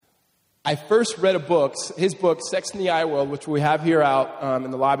I first read his book, Sex in the I-World, which we have here out in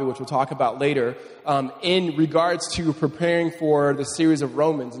the lobby, which we'll talk about later, in regards to preparing for the series of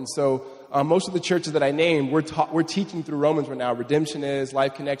Romans. And so most of the churches that I named, we're teaching through Romans right now. Redemption is,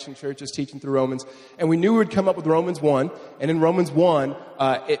 Life Connection Church is teaching through Romans. And we knew we would come up with Romans 1. And in Romans 1,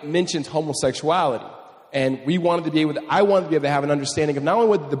 it mentions homosexuality. And I wanted to be able to have an understanding of not only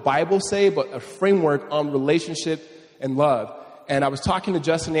what the Bible say, but a framework on relationship and love. And I was talking to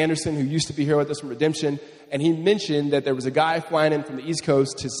Justin Anderson, who used to be here with us from Redemption, and he mentioned that there was a guy flying in from the East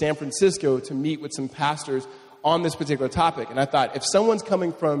Coast to San Francisco to meet with some pastors on this particular topic. And I thought, if someone's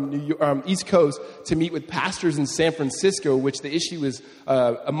coming from East Coast to meet with pastors in San Francisco, which the issue is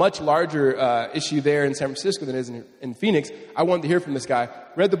a much larger issue there in San Francisco than it is in Phoenix, I wanted to hear from this guy.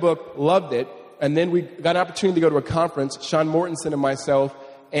 Read the book, loved it, and then we got an opportunity to go to a conference, Sean Mortensen and myself,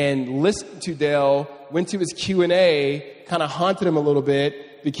 and listened to Dale, went to his Q&A, kind of haunted him a little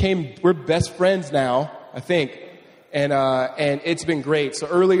bit, we're best friends now, I think, and it's been great. So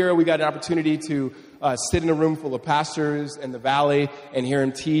earlier we got an opportunity to sit in a room full of pastors in the Valley and hear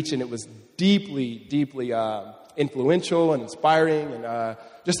him teach, and it was deeply, deeply influential and inspiring, and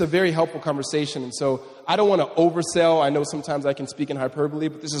just a very helpful conversation. And so I don't want to oversell. I know sometimes I can speak in hyperbole,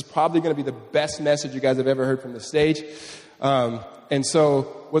 but this is probably going to be the best message you guys have ever heard from the stage. And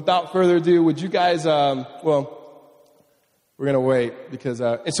so, without further ado, would you guys, we're going to wait because,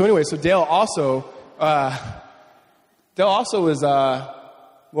 so Dale also is,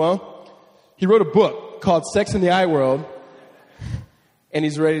 he wrote a book called Sex in the I-World, and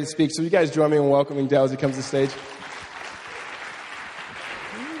he's ready to speak. So you guys join me in welcoming Dale as he comes to the stage.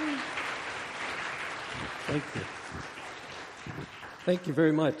 Thank you. Thank you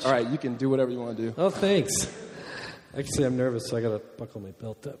very much. All right, you can do whatever you want to do. Oh, thanks. Actually, I'm nervous, so I got to buckle my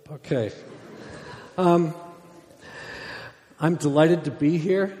belt up. Okay. I'm delighted to be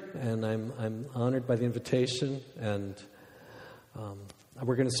here, and I'm honored by the invitation. And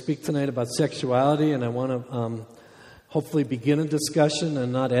we're going to speak tonight about sexuality, and I want to hopefully begin a discussion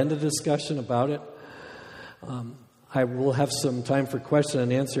and not end a discussion about it. I will have some time for question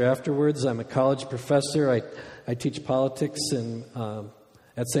and answer afterwards. I'm a college professor. I teach politics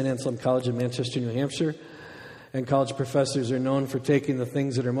at St. Anselm College in Manchester, New Hampshire. And college professors are known for taking the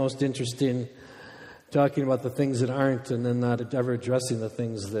things that are most interesting, talking about the things that aren't, and then not ever addressing the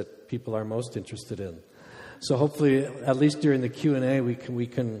things that people are most interested in. So hopefully, at least during the Q&A, we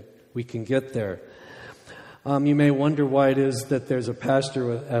can get there. You may wonder why it is that there's a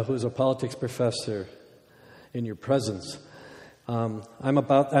pastor who's a politics professor in your presence. I'm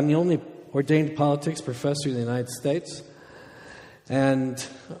the only ordained politics professor in the United States, and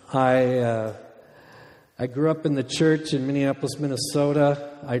I grew up in the church in Minneapolis,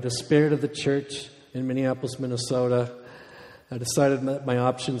 Minnesota. I despaired of the church in Minneapolis, Minnesota. I decided that my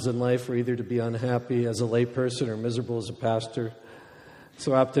options in life were either to be unhappy as a layperson or miserable as a pastor.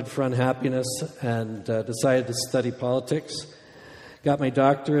 So I opted for unhappiness and decided to study politics. Got my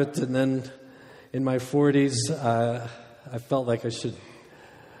doctorate, and then in my 40s, I felt like I should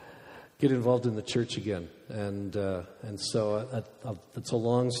get involved in the church again. And so it's a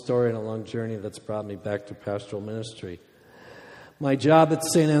long story and a long journey that's brought me back to pastoral ministry. My job at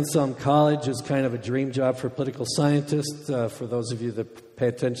St. Anselm College is kind of a dream job for political scientists. For those of you that pay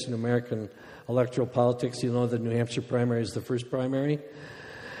attention to American electoral politics, you know the New Hampshire primary is the first primary.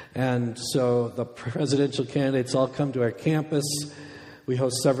 And so the presidential candidates all come to our campus. We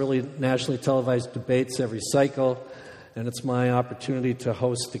host several nationally televised debates every cycle. And it's my opportunity to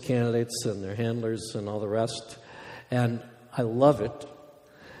host the candidates and their handlers and all the rest. And I love it.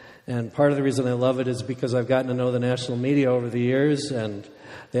 And part of the reason I love it is because I've gotten to know the national media over the years, and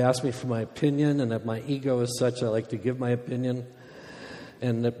they ask me for my opinion, and if my ego is such, I like to give my opinion.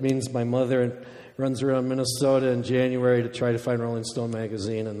 And it means my mother runs around Minnesota in January to try to find Rolling Stone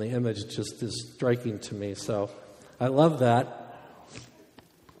magazine, and the image just is striking to me. So I love that.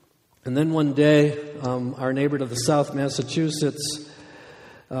 And then one day, our neighbor to the south, Massachusetts,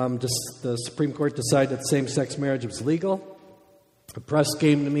 the Supreme Court decided that same-sex marriage was legal. The press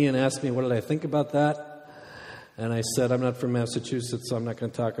came to me and asked me what did I think about that. And I said, I'm not from Massachusetts, so I'm not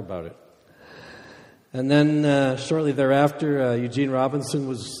going to talk about it. And then shortly thereafter, Eugene Robinson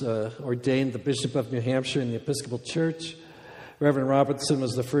was ordained the Bishop of New Hampshire in the Episcopal Church. Reverend Robinson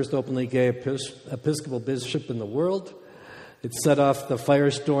was the first openly gay Episcopal bishop in the world. It set off the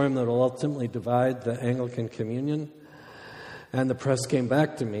firestorm that will ultimately divide the Anglican Communion. And the press came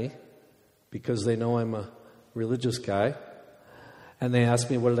back to me because they know I'm a religious guy. And they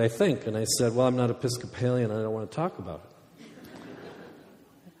asked me, what did I think? And I said, well, I'm not Episcopalian. I don't want to talk about it.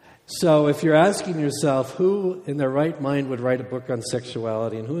 So if you're asking yourself who in their right mind would write a book on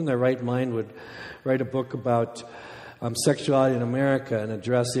sexuality and who in their right mind would write a book about sexuality in America and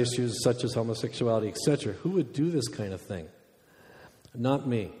address issues such as homosexuality, etc., who would do this kind of thing? Not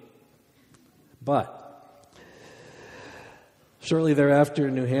me. But shortly thereafter,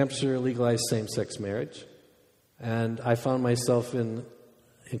 New Hampshire legalized same-sex marriage, and I found myself in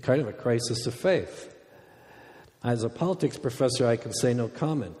kind of a crisis of faith. As a politics professor, I can say no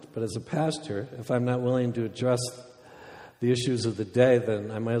comment, but as a pastor, if I'm not willing to address the issues of the day,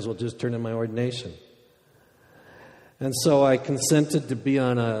 then I might as well just turn in my ordination. And so I consented to be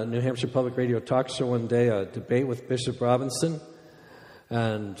on a New Hampshire Public Radio talk show one day, a debate with Bishop Robinson,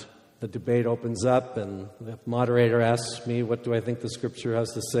 and the debate opens up, and the moderator asks me, what do I think the Scripture has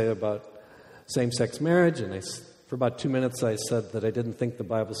to say about same-sex marriage? And for about 2 minutes I said that I didn't think the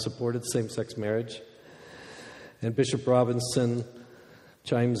Bible supported same-sex marriage. And Bishop Robinson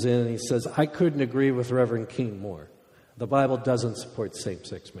chimes in and he says, I couldn't agree with Reverend King more. The Bible doesn't support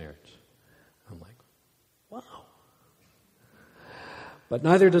same-sex marriage. I'm like, wow. But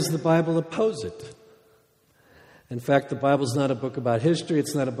neither does the Bible oppose it. In fact, the Bible's not a book about history,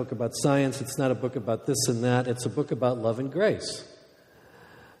 it's not a book about science, it's not a book about this and that, it's a book about love and grace.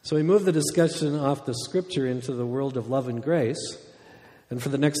 So we moved the discussion off the Scripture into the world of love and grace, and for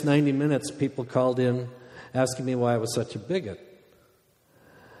the next 90 minutes, people called in asking me why I was such a bigot.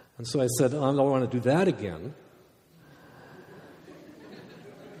 And so I said, I don't want to do that again.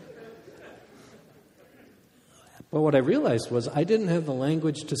 But what I realized was I didn't have the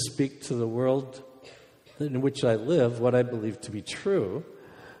language to speak to the world in which I live what I believe to be true,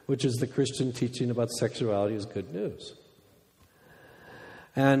 which is the Christian teaching about sexuality is good news.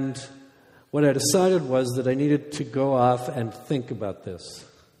 And what I decided was that I needed to go off and think about this.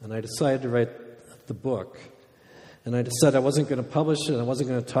 And I decided to write the book. And I decided I wasn't going to publish it, and I wasn't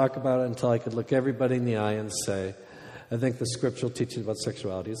going to talk about it until I could look everybody in the eye and say, I think the scriptural teaching about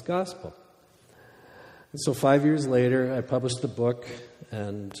sexuality is gospel. And so 5 years later, I published the book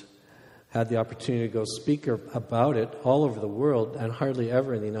and had the opportunity to go speak about it all over the world and hardly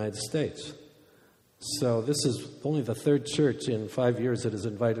ever in the United States. So this is only the third church in 5 years that has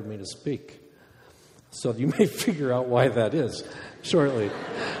invited me to speak. So you may figure out why that is shortly.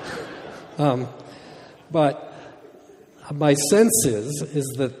 But my sense is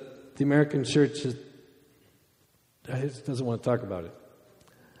that the American church doesn't want to talk about it.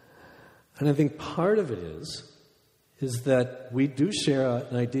 And I think part of it is that we do share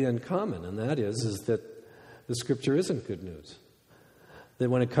an idea in common, and that is that the Scripture isn't good news. That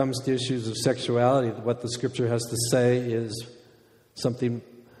when it comes to issues of sexuality, what the Scripture has to say is something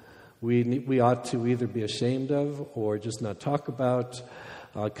we ought to either be ashamed of or just not talk about,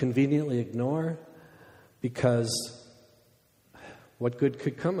 conveniently ignore, because what good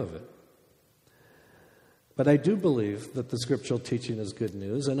could come of it? But I do believe that the scriptural teaching is good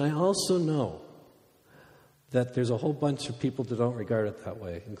news, and I also know that there's a whole bunch of people that don't regard it that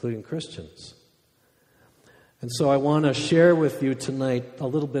way, including Christians. And so I want to share with you tonight a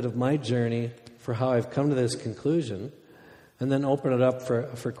little bit of my journey for how I've come to this conclusion, and then open it up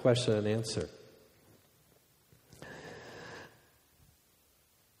for question and answer.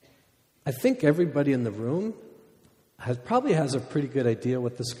 I think everybody in the room probably has a pretty good idea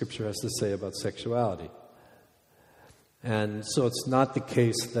what the Scripture has to say about sexuality. And so it's not the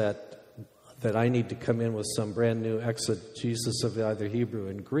case that I need to come in with some brand new exegesis of either Hebrew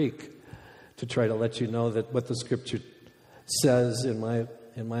and Greek to try to let you know that what the Scripture says, in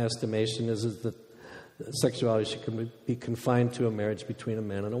my estimation, is that sexuality should be confined to a marriage between a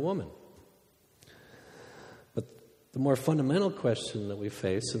man and a woman. But the more fundamental question that we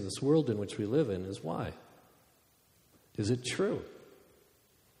face in this world in which we live in is why? Is it true?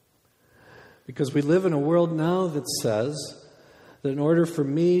 Because we live in a world now that says that in order for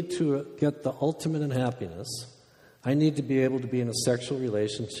me to get the ultimate in happiness, I need to be able to be in a sexual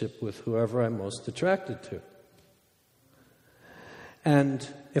relationship with whoever I'm most attracted to. And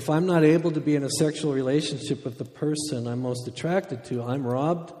if I'm not able to be in a sexual relationship with the person I'm most attracted to, I'm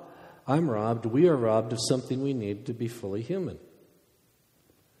robbed, we are robbed of something we need to be fully human.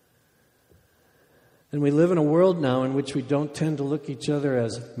 And we live in a world now in which we don't tend to look at each other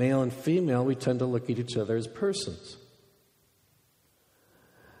as male and female, we tend to look at each other as persons.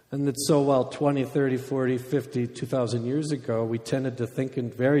 And that so while 20, 30, 40, 50, 2,000 years ago, we tended to think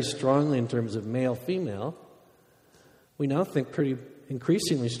very strongly in terms of male, female, we now think pretty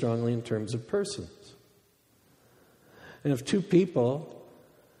increasingly strongly in terms of persons. And if two people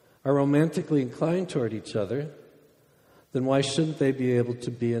are romantically inclined toward each other, then why shouldn't they be able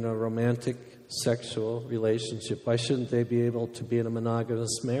to be in a romantic sexual relationship? Why shouldn't they be able to be in a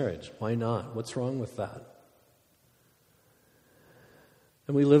monogamous marriage? Why not? What's wrong with that?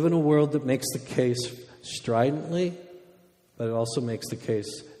 And we live in a world that makes the case stridently, but it also makes the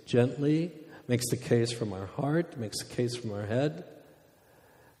case gently, makes the case from our heart, makes the case from our head.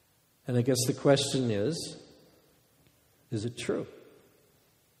 And I guess the question is it true?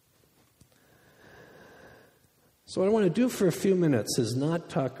 So what I want to do for a few minutes is not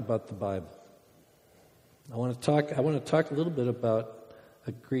talk about the Bible. I want to talk a little bit about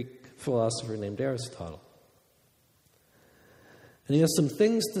a Greek philosopher named Aristotle. And he has some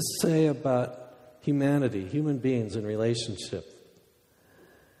things to say about humanity, human beings, and relationship.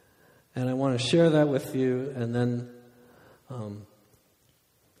 And I want to share that with you and then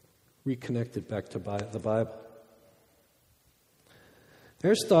reconnect it back to the Bible.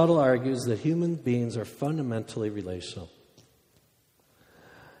 Aristotle argues that human beings are fundamentally relational.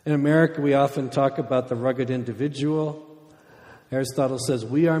 In America, we often talk about the rugged individual. Aristotle says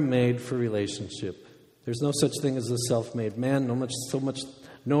we are made for relationship. There's no such thing as a self-made man, no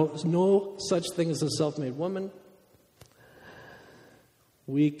such thing as a self-made woman.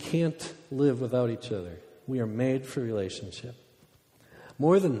 We can't live without each other. We are made for relationship.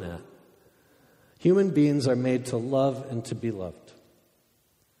 More than that, human beings are made to love and to be loved.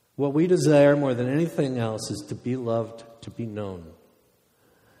 What we desire more than anything else is to be loved, to be known.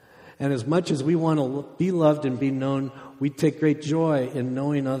 And as much as we want to be loved and be known, we take great joy in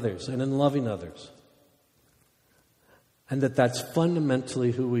knowing others and in loving others. And that's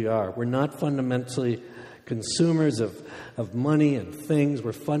fundamentally who we are. We're not fundamentally consumers of money and things.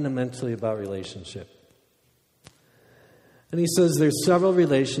 We're fundamentally about relationship. And he says there's several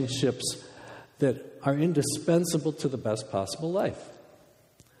relationships that are indispensable to the best possible life.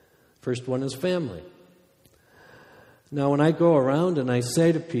 First one is family. Now, when I go around and I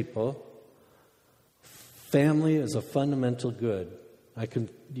say to people, family is a fundamental good,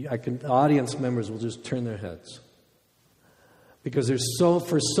 audience members will just turn their heads. Because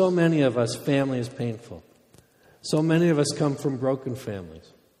for so many of us, family is painful. So many of us come from broken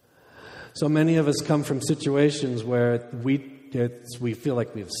families. So many of us come from situations where we feel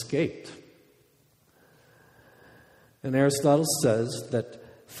like we've escaped. And Aristotle says that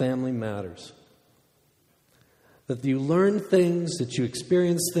family matters. That you learn things, that you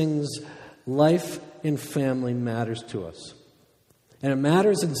experience things, life in family matters to us. And it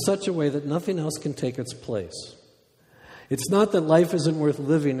matters in such a way that nothing else can take its place. It's not that life isn't worth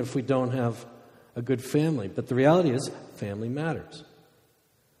living if we don't have a good family, but the reality is family matters.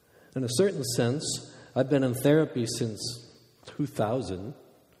 In a certain sense, I've been in therapy since 2000,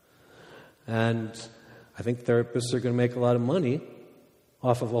 and I think therapists are going to make a lot of money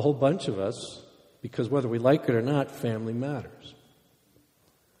off of a whole bunch of us, because whether we like it or not, family matters.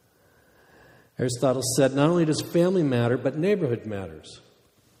 Aristotle said not only does family matter, but neighborhood matters.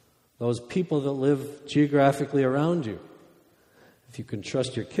 Those people that live geographically around you. If you can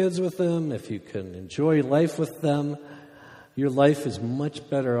trust your kids with them, if you can enjoy life with them, your life is much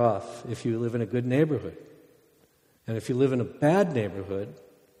better off if you live in a good neighborhood. And if you live in a bad neighborhood,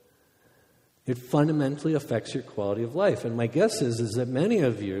 it fundamentally affects your quality of life. And my guess is that many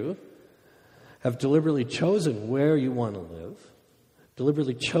of you have deliberately chosen where you want to live,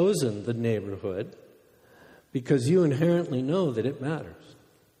 deliberately chosen the neighborhood, because you inherently know that it matters.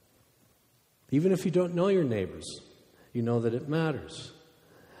 Even if you don't know your neighbors, you know that it matters.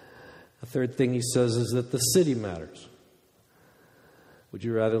 A third thing he says is that the city matters. Would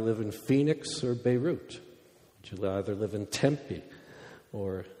you rather live in Phoenix or Beirut? Would you rather live in Tempe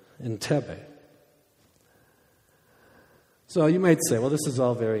or Entebbe? So you might say, well, this is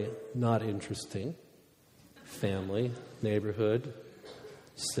all very not interesting. Family, neighborhood,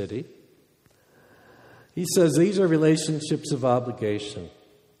 city. He says these are relationships of obligation.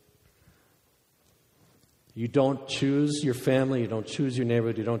 You don't choose your family, you don't choose your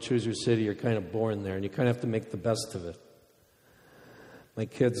neighborhood, you don't choose your city, you're kind of born there, and you kind of have to make the best of it. My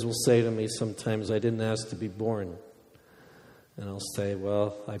kids will say to me sometimes, I didn't ask to be born. And I'll say,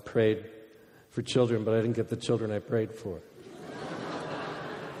 well, I prayed for children, but I didn't get the children I prayed for.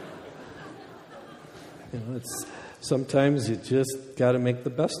 Sometimes you just got to make the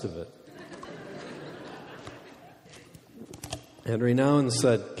best of it. Henry Nouwen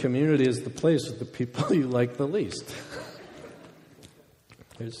said, community is the place with the people you like the least.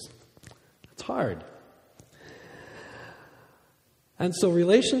 It's hard. And so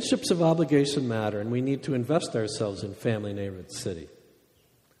relationships of obligation matter, and we need to invest ourselves in family, neighborhood, city.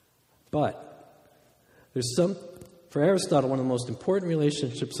 But for Aristotle, one of the most important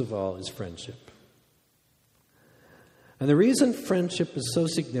relationships of all is friendship. And the reason friendship is so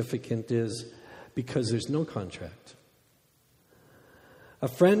significant is because there's no contract. A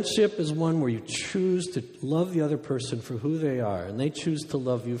friendship is one where you choose to love the other person for who they are, and they choose to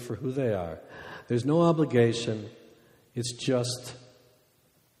love you for who they are. There's no obligation. It's just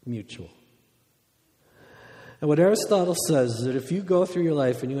mutual. And what Aristotle says is that if you go through your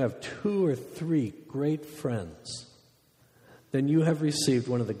life and you have 2 or 3 great friends, then you have received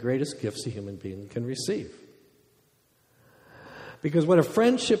one of the greatest gifts a human being can receive. Because what a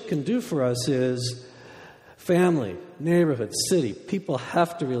friendship can do for us is family, neighborhood, city. People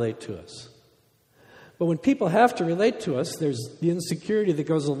have to relate to us. But when people have to relate to us, there's the insecurity that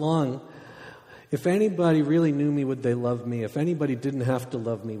goes along. If anybody really knew me, would they love me? If anybody didn't have to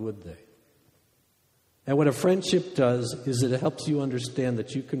love me, would they? And what a friendship does is it helps you understand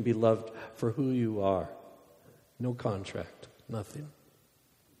that you can be loved for who you are. No contract, nothing.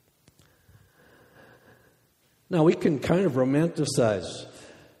 Now, we can kind of romanticize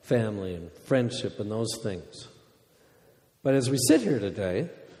family and friendship and those things. But as we sit here today,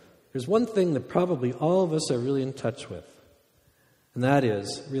 there's one thing that probably all of us are really in touch with, and that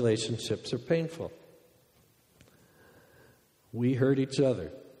is relationships are painful. We hurt each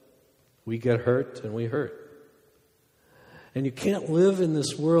other. We get hurt and we hurt. And you can't live in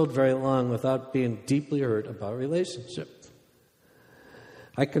this world very long without being deeply hurt about relationships.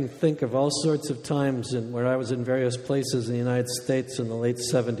 I can think of all sorts of times where I was in various places in the United States in the late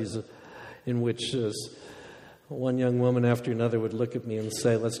 70s in which one young woman after another would look at me and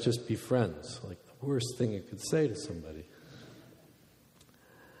say, "Let's just be friends." Like the worst thing you could say to somebody.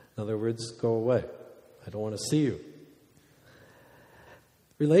 In other words, go away. I don't want to see you.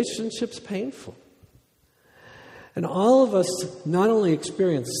 Relationships painful. And all of us not only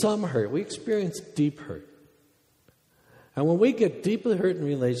experience some hurt, we experience deep hurt. And when we get deeply hurt in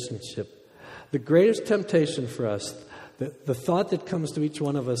relationship, the greatest temptation for us, the thought that comes to each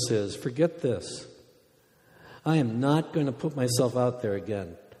one of us is, forget this. I am not going to put myself out there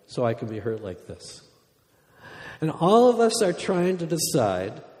again so I can be hurt like this. And all of us are trying to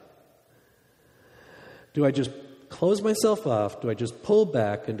decide, do I just close myself off? Do I just pull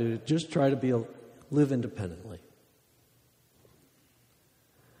back? And do I just try to live independently?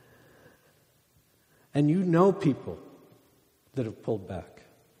 And you know people that have pulled back.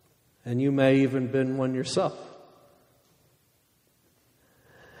 And you may even been one yourself.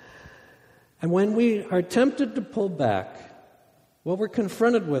 And when we are tempted to pull back, what we're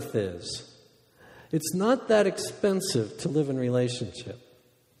confronted with is, it's not that expensive to live in relationship.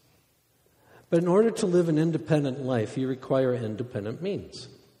 But in order to live an independent life, you require independent means.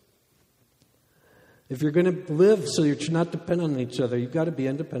 If you're going to live so that you're not dependent on each other, you've got to be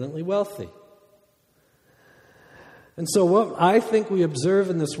independently wealthy. And so what I think we observe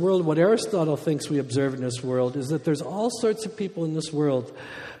in this world, what Aristotle thinks we observe in this world, is that there's all sorts of people in this world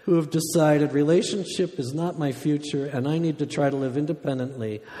who have decided relationship is not my future and I need to try to live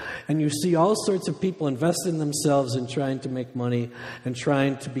independently. And you see all sorts of people investing themselves in trying to make money and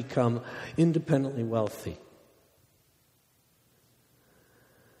trying to become independently wealthy.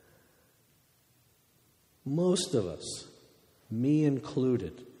 Most of us, me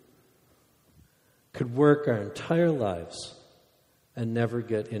included, could work our entire lives and never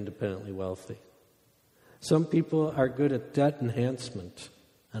get independently wealthy. Some people are good at debt enhancement,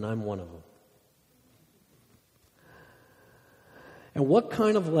 and I'm one of them. And what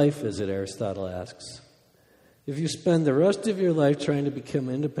kind of life is it, Aristotle asks, if you spend the rest of your life trying to become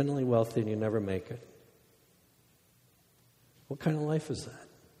independently wealthy and you never make it? What kind of life is that?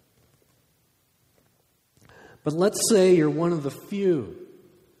 But let's say you're one of the few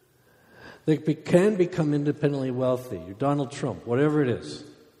that can become independently wealthy. You're Donald Trump, whatever it is.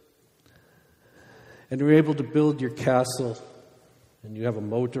 And you're able to build your castle, and you have a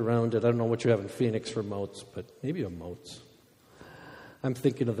moat around it. I don't know what you have in Phoenix for moats, but maybe a moats. I'm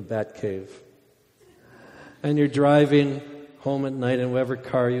thinking of the Bat Cave. And you're driving home at night in whatever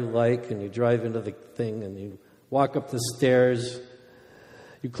car you like, and you drive into the thing, and you walk up the stairs.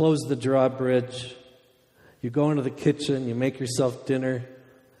 You close the drawbridge. You go into the kitchen, you make yourself dinner,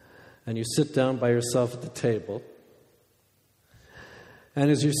 and you sit down by yourself at the table.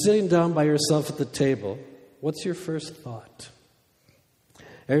 And as you're sitting down by yourself at the table, what's your first thought?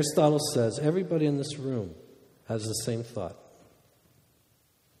 Aristotle says everybody in this room has the same thought.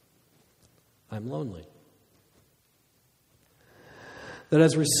 I'm lonely. That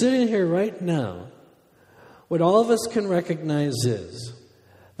as we're sitting here right now, what all of us can recognize is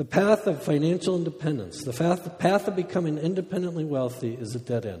the path of financial independence, the path of becoming independently wealthy is a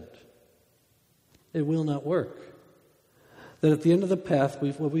dead end. It will not work. That at the end of the path,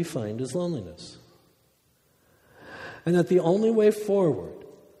 what we find is loneliness. And that the only way forward,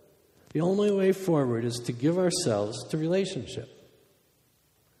 The only way forward is to give ourselves to relationship.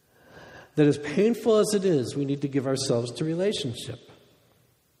 That as painful as it is, we need to give ourselves to relationship.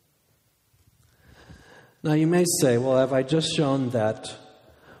 Now you may say, well, have I just shown that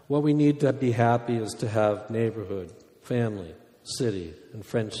what we need to be happy is to have neighborhood, family, city, and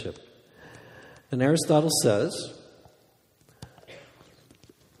friendship? And Aristotle says,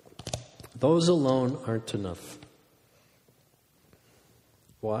 those alone aren't enough.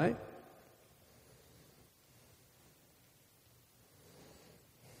 Why?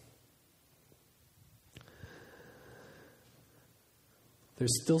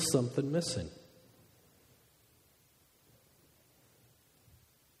 There's still something missing.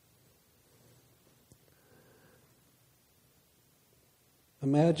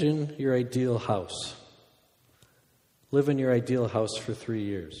 Imagine your ideal house. Live in your ideal house for 3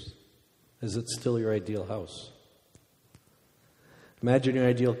 years. Is it still your ideal house? Imagine your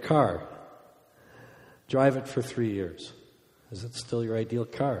ideal car. Drive it for 3 years. Is it still your ideal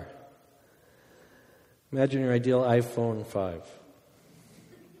car? Imagine your ideal iPhone 5.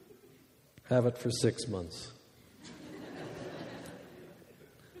 Have it for 6 months.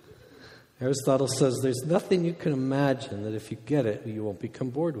 Aristotle says there's nothing you can imagine that if you get it, you won't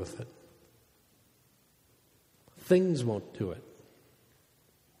become bored with it. Things won't do it.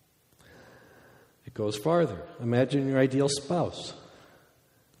 It goes farther. Imagine your ideal spouse.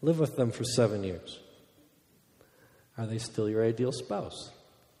 Live with them for 7 years. Are they still your ideal spouse?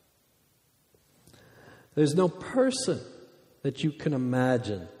 There's no person that you can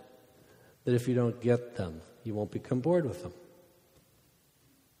imagine that if you don't get them, you won't become bored with them.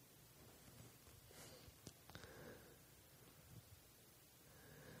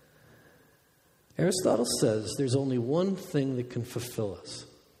 Aristotle says there's only one thing that can fulfill us,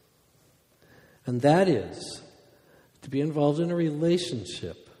 and that is to be involved in a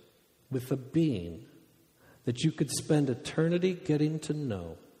relationship with a being that you could spend eternity getting to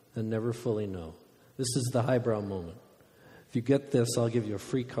know and never fully know. This is the highbrow moment. If you get this, I'll give you a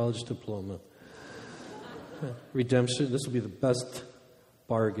free college diploma. Redemption, this will be the best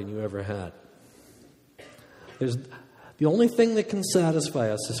bargain you ever had. The only thing that can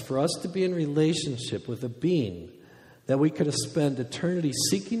satisfy us is for us to be in relationship with a being that we could spend eternity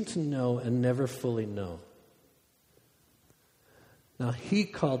seeking to know and never fully know. Now, he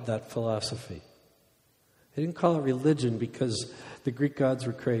called that philosophy. He didn't call it religion because the Greek gods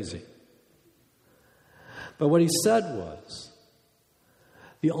were crazy. But what he said was,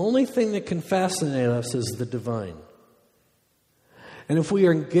 the only thing that can fascinate us is the divine. And if we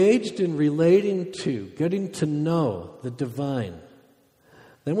are engaged in relating to, getting to know the divine,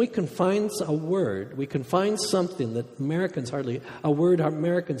 then we can find a word, we can find something that Americans hardly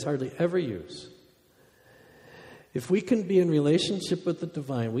ever use. If we can be in relationship with the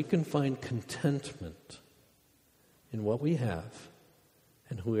divine, we can find contentment in what we have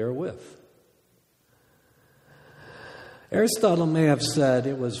and who we are with. Aristotle may have said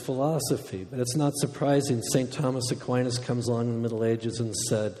it was philosophy, but it's not surprising. St. Thomas Aquinas comes along in the Middle Ages and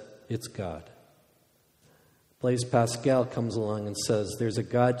said, it's God. Blaise Pascal comes along and says, there's a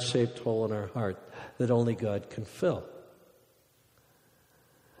God-shaped hole in our heart that only God can fill.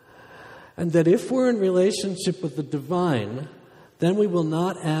 And that if we're in relationship with the divine, then we will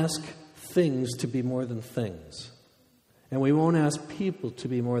not ask things to be more than things. And we won't ask people to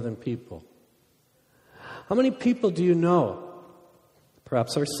be more than people. How many people do you know?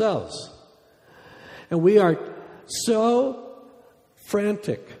 Perhaps ourselves. And we are so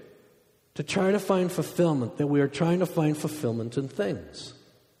frantic to try to find fulfillment that we are trying to find fulfillment in things.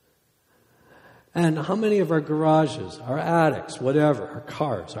 And how many of our garages, our attics, whatever, our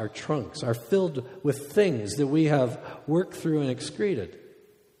cars, our trunks are filled with things that we have worked through and excreted?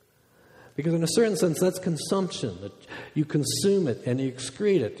 Because in a certain sense, that's consumption, that you consume it and you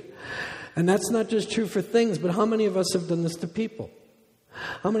excrete it. And that's not just true for things, but how many of us have done this to people?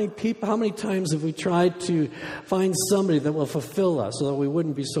 How many times have we tried to find somebody that will fulfill us, although we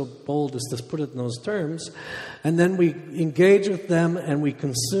wouldn't be so bold as to put it in those terms, and then we engage with them and we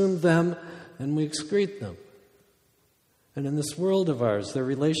consume them and we excrete them. And in this world of ours, there are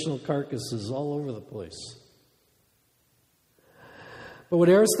relational carcasses all over the place. But what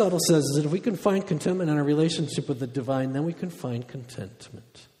Aristotle says is that if we can find contentment in our relationship with the divine, then we can find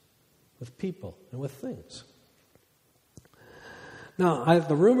contentment with people and with things. Now,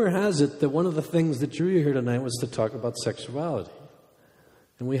 the rumor has it that one of the things that drew you here tonight was to talk about sexuality.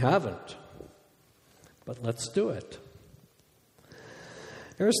 And we haven't. But let's do it.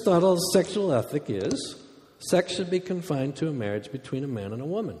 Aristotle's sexual ethic is, sex should be confined to a marriage between a man and a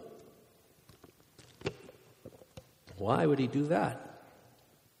woman. Why would he do that?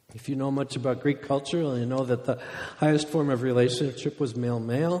 If you know much about Greek culture, you know that the highest form of relationship was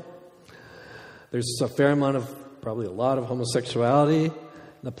male-male. There's a fair amount of, probably a lot of homosexuality in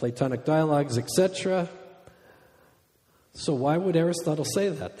the Platonic dialogues, etc. So why would Aristotle say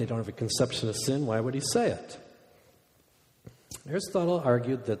that? They don't have a conception of sin. Why would he say it? Aristotle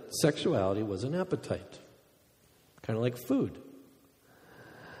argued that sexuality was an appetite, kind of like food.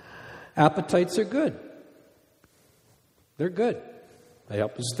 Appetites are good. They're good. They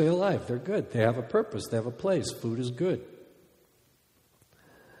help us stay alive. They're good. They have a purpose. They have a place. Food is good.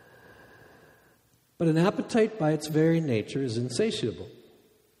 But an appetite by its very nature is insatiable.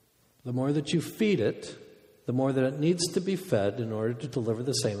 The more that you feed it, the more that it needs to be fed in order to deliver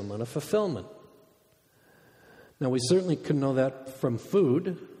the same amount of fulfillment. Now, we certainly can know that from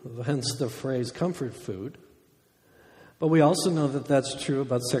food, hence the phrase comfort food. But we also know that that's true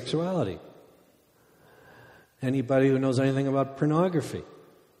about sexuality. Anybody who knows anything about pornography,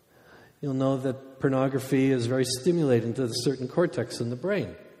 you'll know that pornography is very stimulating to the certain cortex in the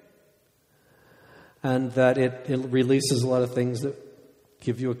brain. And that it releases a lot of things that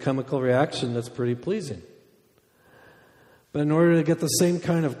give you a chemical reaction that's pretty pleasing. But in order to get the same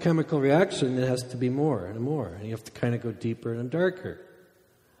kind of chemical reaction, it has to be more and more. And you have to kind of go deeper and darker.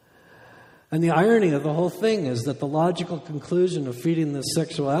 And the irony of the whole thing is that the logical conclusion of feeding this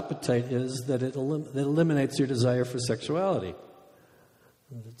sexual appetite is that it eliminates your desire for sexuality.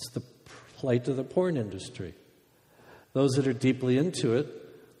 It's the plight of the porn industry. Those that are deeply into it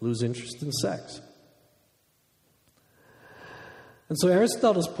lose interest in sex. And so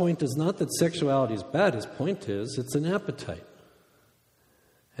Aristotle's point is not that sexuality is bad. His point is it's an appetite.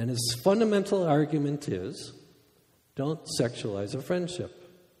 And his fundamental argument is don't sexualize a friendship.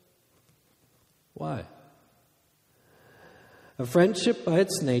 Why? A friendship by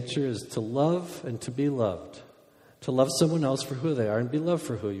its nature is to love and to be loved. To love someone else for who they are and be loved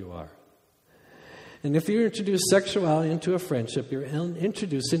for who you are. And if you introduce sexuality into a friendship, you're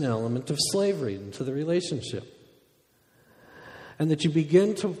introducing an element of slavery into the relationship. And that you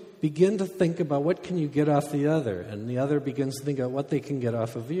begin to think about what can you get off the other, and the other begins to think about what they can get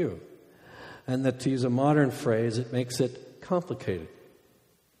off of you. And that, to use a modern phrase, it makes it complicated.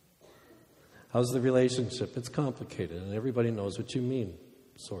 How's the relationship? It's complicated, and everybody knows what you mean,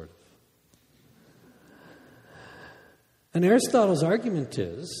 sort of. And Aristotle's argument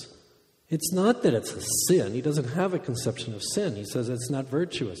is, it's not that it's a sin. He doesn't have a conception of sin. He says it's not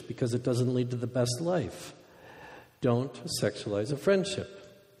virtuous because it doesn't lead to the best life. Don't sexualize a friendship.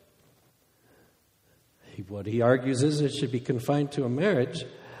 What he argues is it should be confined to a marriage,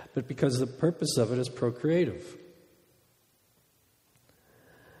 but because the purpose of it is procreative.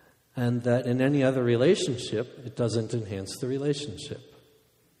 And that in any other relationship, it doesn't enhance the relationship.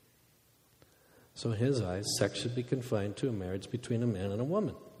 So in his eyes, sex should be confined to a marriage between a man and a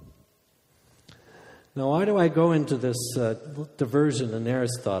woman. Now, why do I go into this diversion in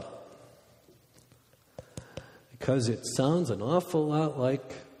Aristotle? Because it sounds an awful lot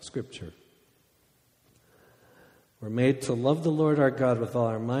like Scripture. We're made to love the Lord our God with all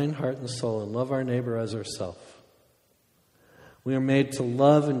our mind, heart, and soul, and love our neighbor as ourselves. We are made to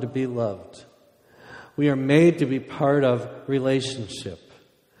love and to be loved. We are made to be part of relationship.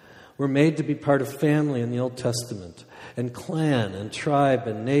 We're made to be part of family in the Old Testament, and clan, and tribe,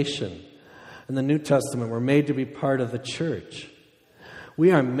 and nation. In the New Testament, we're made to be part of the church.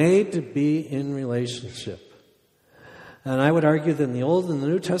 We are made to be in relationship. And I would argue that in the Old and the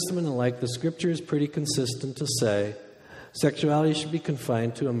New Testament alike, the Scripture is pretty consistent to say sexuality should be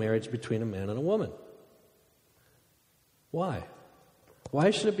confined to a marriage between a man and a woman. Why?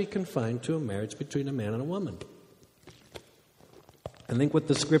 Why should it be confined to a marriage between a man and a woman? I think what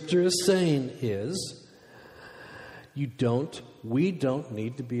the Scripture is saying is we don't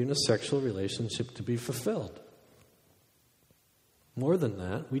need to be in a sexual relationship to be fulfilled. More than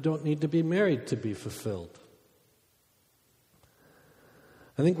that, we don't need to be married to be fulfilled.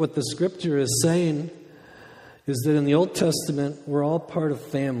 I think what the Scripture is saying is that in the Old Testament, we're all part of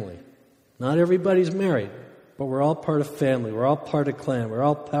family. Not everybody's married, but we're all part of family. We're all part of clan. We're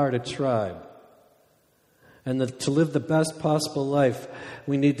all part of tribe. And that to live the best possible life,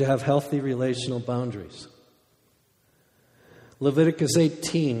 we need to have healthy relational boundaries. Leviticus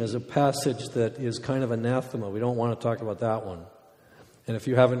 18 is a passage that is kind of anathema. We don't want to talk about that one. And if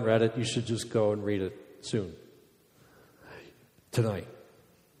you haven't read it, you should just go and read it soon. Tonight.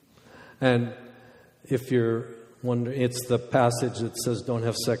 And if you're wondering, it's the passage that says don't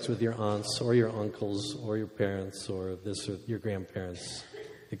have sex with your aunts or your uncles or your parents or this or your grandparents,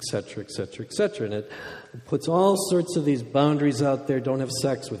 etc., etc., etc. And it puts all sorts of these boundaries out there. Don't have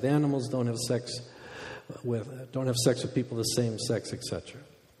sex with animals. Don't have sex with people of the same sex, etc.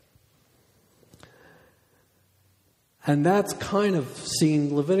 And that's kind of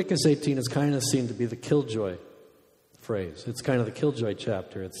seen, Leviticus 18 is kind of seen to be the killjoy phrase. It's kind of the killjoy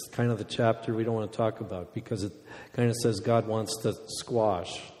chapter. It's kind of the chapter we don't want to talk about because it kind of says God wants to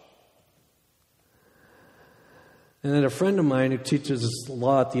squash. And then a friend of mine who teaches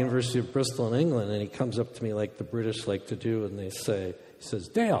law at the University of Bristol in England, and he comes up to me like the British like to do, and he says,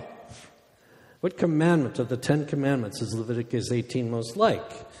 Dale, what commandment of the 10 Commandments is Leviticus 18 most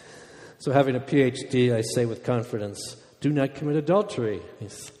like? So having a PhD, I say with confidence, do not commit adultery.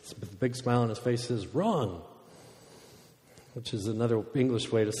 He's with a big smile on his face says, wrong. Which is another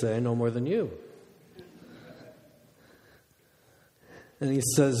English way to say, I know more than you. And he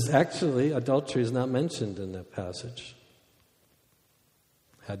says, actually, adultery is not mentioned in that passage.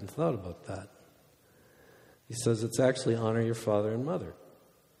 Hadn't thought about that. He says it's actually honor your father and mother.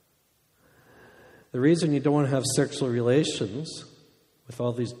 The reason you don't want to have sexual relations with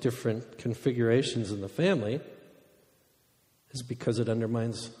all these different configurations in the family is because it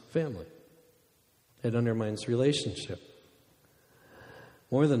undermines family. It undermines relationship.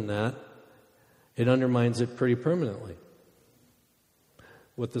 More than that, it undermines it pretty permanently.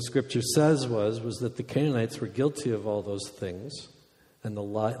 What the scripture says was that the Canaanites were guilty of all those things, and the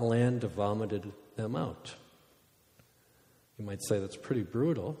land vomited them out. You might say that's pretty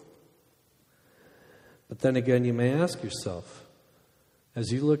brutal. But then again, you may ask yourself,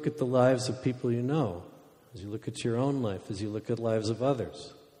 as you look at the lives of people you know, as you look at your own life, as you look at lives of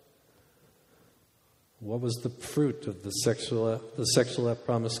others, what was the fruit of the sexual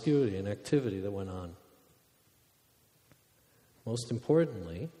promiscuity and activity that went on? Most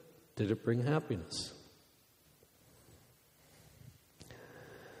importantly, did it bring happiness?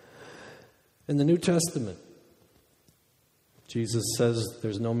 In the New Testament, Jesus says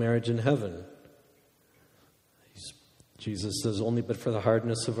there's no marriage in heaven. Jesus says, only but for the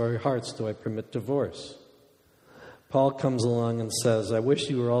hardness of our hearts do I permit divorce. Paul comes along and says, I wish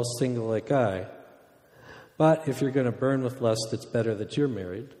you were all single like I, but if you're going to burn with lust, it's better that you're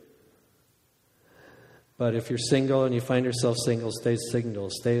married. But if you're single and you find yourself single, stay single.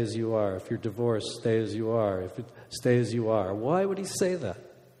 Stay as you are. If you're divorced, stay as you are. Stay as you are. Why would he say that?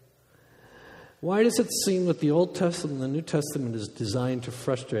 Why does it seem that the Old Testament and the New Testament is designed to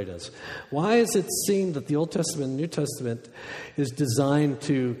frustrate us? Why does it seem that the Old Testament and the New Testament is designed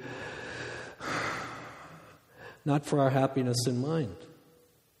to not for our happiness in mind?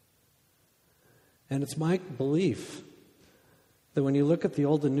 And it's my belief that when you look at the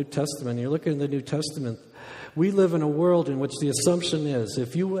Old and New Testament, you're looking at the New Testament, we live in a world in which the assumption is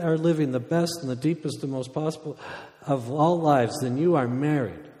if you are living the best and the deepest and most possible of all lives, then you are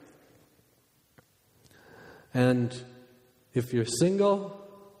married. And if you're single,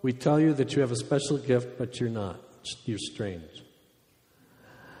 we tell you that you have a special gift, but you're not. You're strange.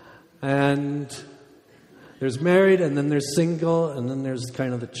 And there's married, and then there's single, and then there's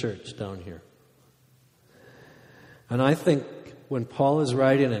kind of the church down here. And I think when Paul is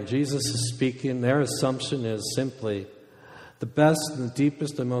writing and Jesus is speaking, their assumption is simply the best and the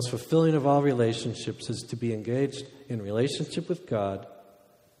deepest and most fulfilling of all relationships is to be engaged in relationship with God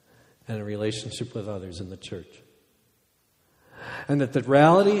and a relationship with others in the church. And that the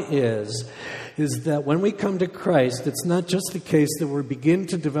reality is that when we come to Christ, it's not just the case that we begin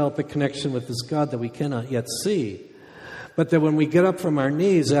to develop a connection with this God that we cannot yet see, but that when we get up from our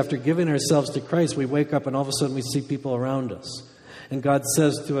knees after giving ourselves to Christ, we wake up and all of a sudden we see people around us. And God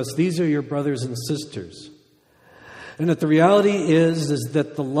says to us, these are your brothers and sisters. And that the reality is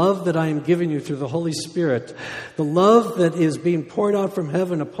that the love that I am giving you through the Holy Spirit, the love that is being poured out from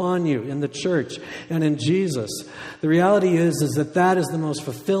heaven upon you in the church and in Jesus, the reality is that is the most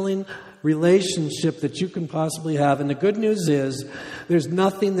fulfilling relationship that you can possibly have. And the good news is there's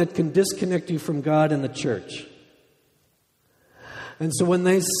nothing that can disconnect you from God and the church. And so when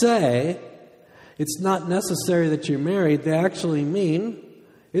they say it's not necessary that you're married, they actually mean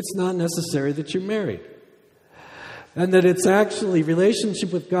it's not necessary that you're married. And that it's actually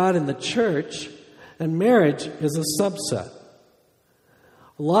relationship with God and the church, and marriage is a subset.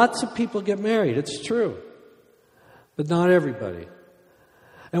 Lots of people get married, it's true, but not everybody.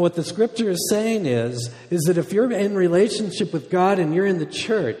 And what the scripture is saying is that if you're in relationship with God and you're in the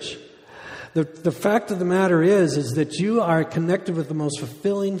church, the fact of the matter is that you are connected with the most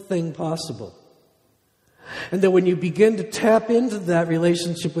fulfilling thing possible. And that when you begin to tap into that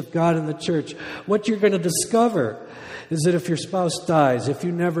relationship with God and the church, what you're going to discover is that if your spouse dies, if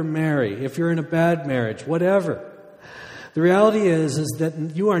you never marry, if you're in a bad marriage, whatever, the reality is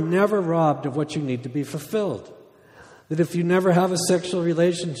that you are never robbed of what you need to be fulfilled. That if you never have a sexual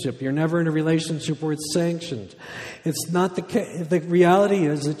relationship, you're never in a relationship where it's sanctioned. It's not the case. The reality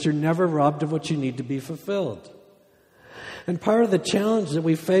is that you're never robbed of what you need to be fulfilled. And part of the challenge that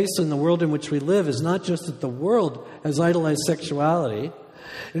we face in the world in which we live is not just that the world has idolized sexuality,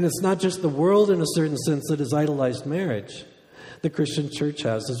 and it's not just the world in a certain sense that has idolized marriage. The Christian church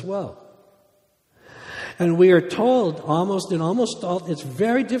has as well. And we are told it's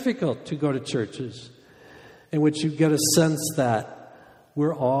very difficult to go to churches in which you get a sense that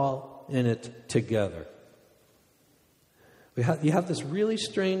we're all in it together. You have this really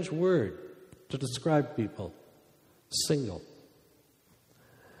strange word to describe people. Single.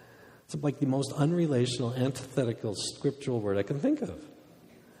 It's like the most unrelational, antithetical scriptural word I can think of.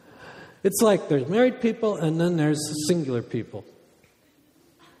 It's like there's married people and then there's singular people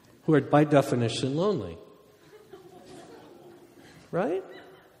who are by definition lonely. Right?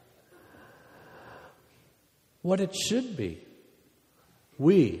 What it should be.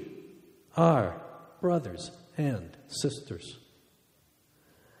 We are brothers and sisters.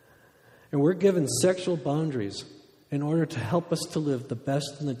 And we're given sexual boundaries in order to help us to live the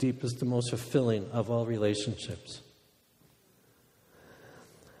best and the deepest and most fulfilling of all relationships.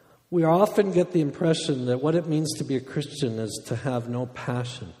 We often get the impression that what it means to be a Christian is to have no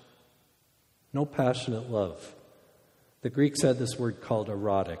passion, no passionate love. The Greeks had this word called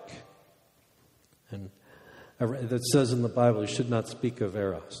erotic. And that says in the Bible you should not speak of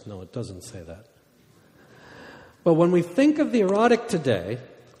eros. No, it doesn't say that. But when we think of the erotic today,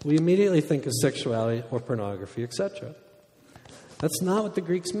 we immediately think of sexuality or pornography, etc. That's not what the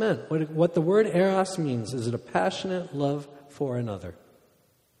Greeks meant. What the word eros means is a passionate love for another.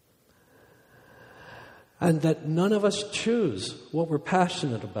 And that none of us choose what we're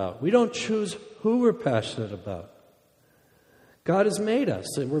passionate about. We don't choose who we're passionate about. God has made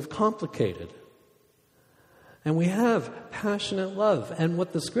us, and we're complicated. And we have passionate love. And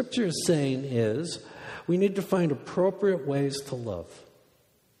what the Scripture is saying is we need to find appropriate ways to love.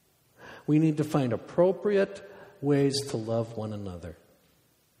 We need to find appropriate ways to love one another.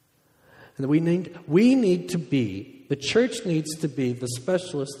 And the church needs to be the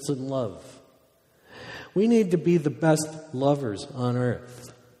specialists in love. We need to be the best lovers on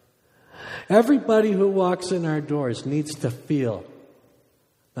earth. Everybody who walks in our doors needs to feel,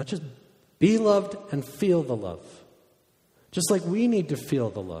 not just be loved and feel the love. Just like we need to feel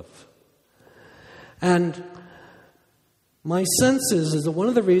the love. And my sense is that one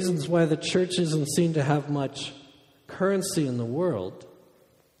of the reasons why the church doesn't seem to have much currency in the world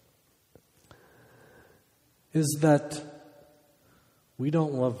is that we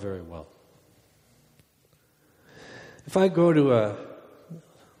don't love very well. If I go to a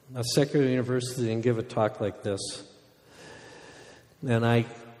secular university and give a talk like this, and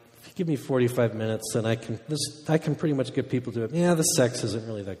if you give me 45 minutes, then I can pretty much get people to, the sex isn't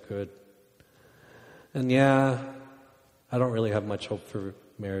really that good. And I don't really have much hope for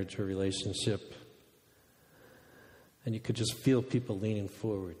marriage or relationship. And you could just feel people leaning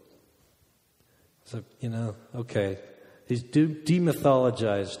forward. So, okay, he's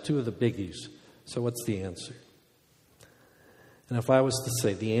demythologized two of the biggies. So what's the answer? And if I was to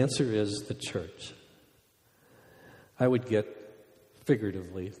say the answer is the church, I would get,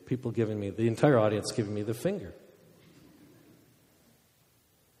 figuratively, the entire audience giving me the finger.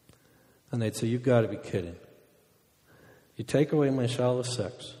 And they'd say, you've got to be kidding. You take away my shallow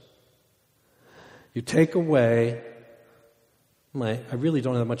sex. You take away I really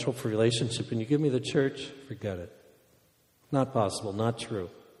don't have much hope for a relationship, and you give me the church, forget it. Not possible, not true.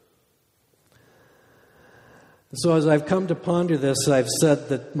 So as I've come to ponder this, I've said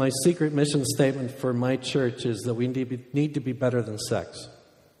that my secret mission statement for my church is that we need to be better than sex.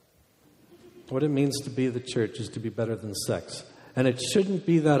 What it means to be the church is to be better than sex. And it shouldn't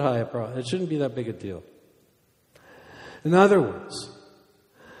be that high it shouldn't be that big a deal. In other words,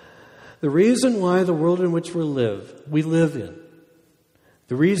 the reason why the world in which we live in,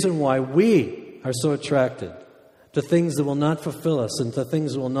 the reason why we are so attracted to things that will not fulfill us and to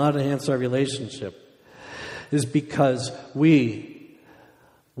things that will not enhance our relationship is because we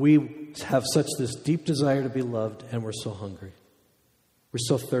have such this deep desire to be loved, and we're so hungry. We're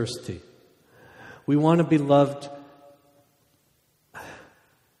so thirsty. We want to be loved,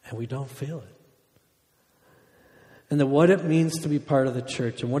 and we don't feel it. And that what it means to be part of the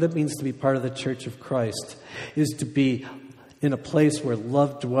church, and what it means to be part of the Church of Christ, is to be in a place where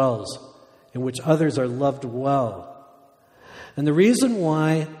love dwells, in which others are loved well. And the reason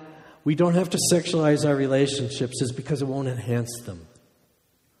why we don't have to sexualize our relationships is because it won't enhance them.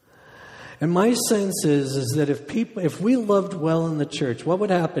 And my sense is that if we loved well in the church, what would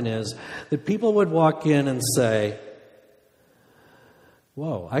happen is that people would walk in and say,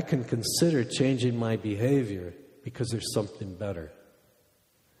 whoa, I can consider changing my behavior because there's something better.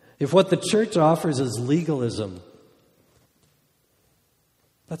 If what the church offers is legalism,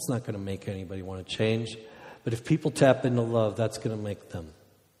 That's not going to make anybody want to change. But if people tap into love, that's going to make them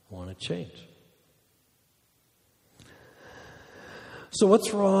want to change. So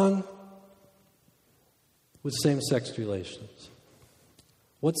what's wrong with same-sex relations?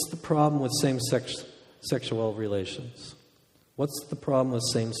 What's the problem with same-sex sexual relations? What's the problem with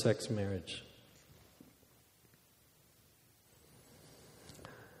same-sex marriage?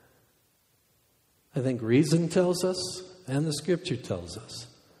 I think reason tells us, and the Scripture tells us,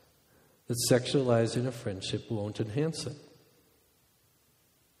 that sexualizing a friendship won't enhance it.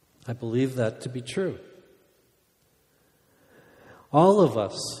 I believe that to be true. All of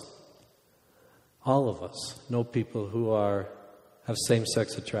us know people who have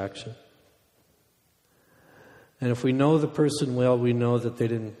same-sex attraction. And if we know the person well, we know that they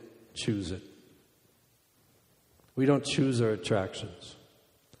didn't choose it. We don't choose our attractions.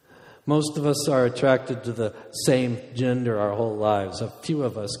 Most of us are attracted to the same gender our whole lives. A few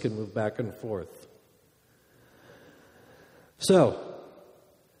of us can move back and forth. So,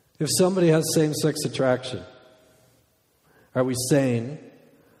 if somebody has same-sex attraction, are we saying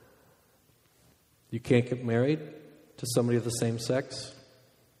you can't get married to somebody of the same sex?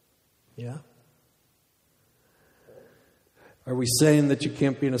 Yeah. Are we saying that you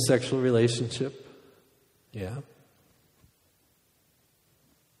can't be in a sexual relationship? Yeah.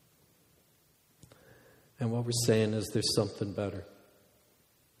 And what we're saying is there's something better.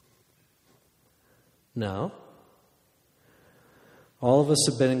 Now, all of us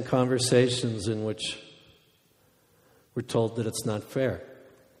have been in conversations in which we're told that it's not fair.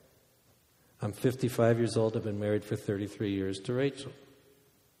 I'm 55 years old. I've been married for 33 years to Rachel.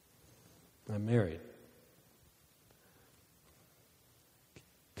 I'm married.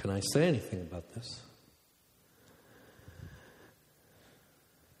 Can I say anything about this?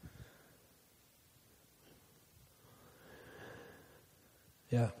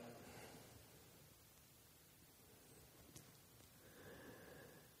 Yeah.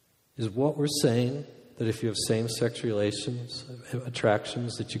 Is what we're saying that if you have same-sex relations,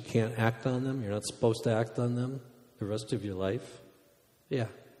 attractions, that you can't act on them? You're not supposed to act on them the rest of your life? Yeah.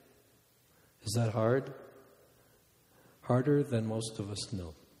 Is that hard? Harder than most of us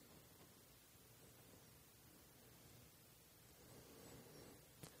know.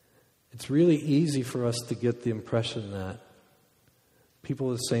 It's really easy for us to get the impression that people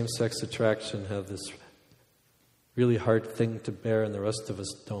with same-sex attraction have this really hard thing to bear and the rest of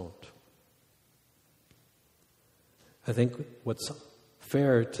us don't. I think what's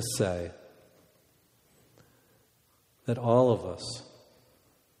fair to say that all of us,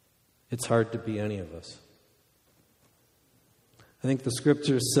 it's hard to be any of us. I think the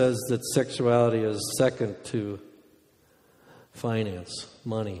Scripture says that sexuality is second to finance,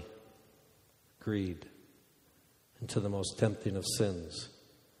 money, greed, and to the most tempting of sins.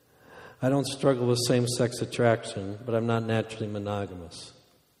 I don't struggle with same-sex attraction, but I'm not naturally monogamous.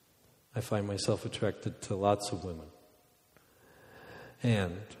 I find myself attracted to lots of women.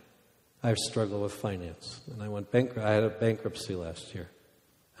 And I struggle with finance. And I had a bankruptcy last year.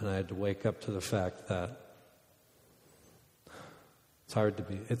 And I had to wake up to the fact that it's hard to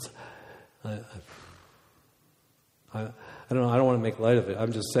be. I don't want to make light of it.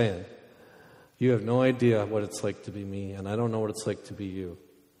 I'm just saying, you have no idea what it's like to be me, and I don't know what it's like to be you.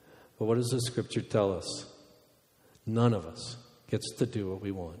 But what does the Scripture tell us? None of us gets to do what we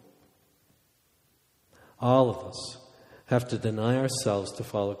want. All of us have to deny ourselves to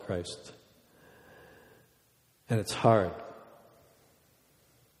follow Christ. And it's hard.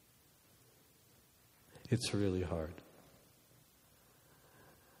 It's really hard.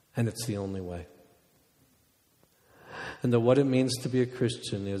 And it's the only way. And that what it means to be a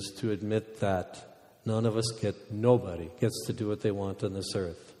Christian is to admit that nobody gets to do what they want on this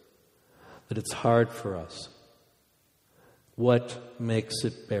earth. That it's hard for us. What makes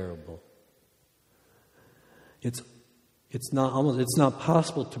it bearable? It's not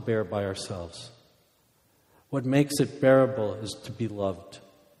possible to bear by ourselves. What makes it bearable is to be loved.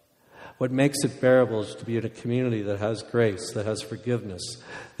 What makes it bearable is to be in a community that has grace, that has forgiveness,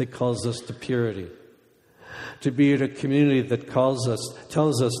 that calls us to purity. To be in a community that tells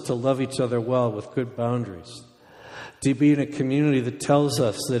us to love each other well with good boundaries. To be in a community that tells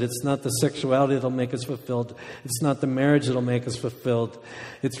us that it's not the sexuality that'll make us fulfilled. It's not the marriage that'll make us fulfilled.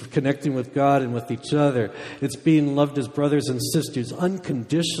 It's connecting with God and with each other. It's being loved as brothers and sisters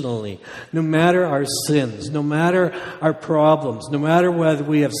unconditionally, no matter our sins, no matter our problems, no matter whether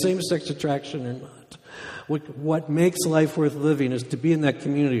we have same-sex attraction or not. What makes life worth living is to be in that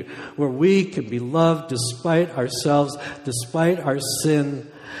community where we can be loved despite ourselves, despite our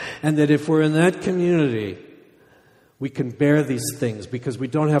sin, and that if we're in that community, We can bear these things because we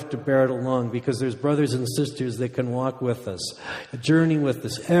don't have to bear it alone, because there's brothers and sisters that can walk with us, journey with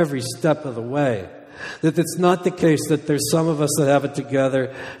us every step of the way. That it's not the case that there's some of us that have it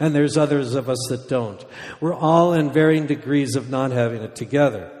together and there's others of us that don't. We're all in varying degrees of not having it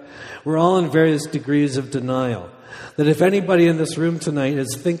together. We're all in various degrees of denial. That if anybody in this room tonight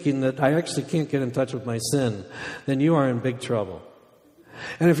is thinking that I actually can't get in touch with my sin, then you are in big trouble.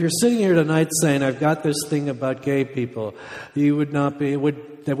 And if you're sitting here tonight saying, I've got this thing about gay people, you would not be,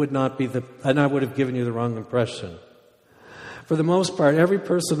 that would not be and I would have given you the wrong impression. For the most part, every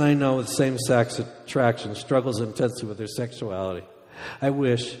person I know with same-sex attraction struggles intensely with their sexuality. I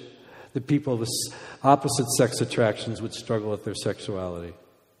wish that people with opposite sex attractions would struggle with their sexuality.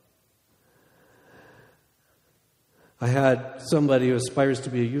 I had somebody who aspires to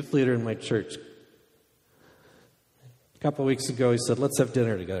be a youth leader in my church. A couple of weeks ago, he said, let's have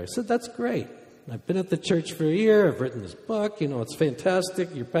dinner together. I said, that's great. I've been at the church for a year. I've written this book. It's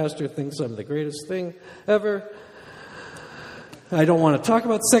fantastic. Your pastor thinks I'm the greatest thing ever. I don't want to talk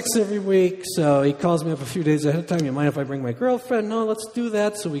about sex every week, so he calls me up a few days ahead of time. You mind if I bring my girlfriend? No, let's do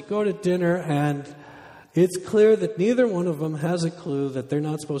that. So we go to dinner, and it's clear that neither one of them has a clue that they're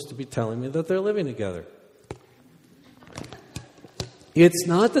not supposed to be telling me that they're living together. It's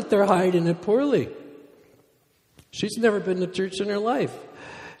not that they're hiding it poorly. She's never been to church in her life.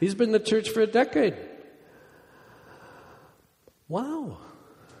 He's been to church for a decade. Wow.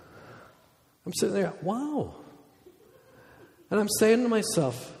 I'm sitting there, wow. And I'm saying to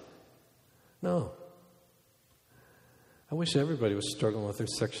myself, no. I wish everybody was struggling with their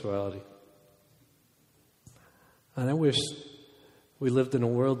sexuality. And I wish we lived in a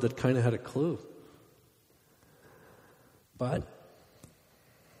world that kind of had a clue. But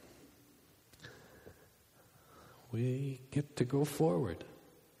we get to go forward.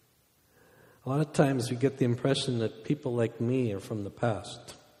 A lot of times we get the impression that people like me are from the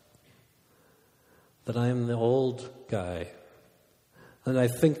past. That I'm the old guy. And I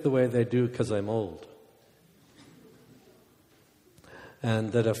think the way they do because I'm old.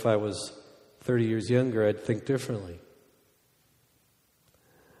 And that if I was 30 years younger, I'd think differently.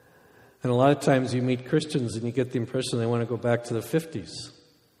 And a lot of times you meet Christians and you get the impression they want to go back to the 50s.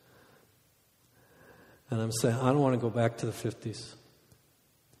 And I'm saying, I don't want to go back to the 50s.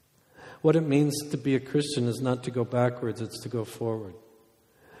 What it means to be a Christian is not to go backwards, it's to go forward.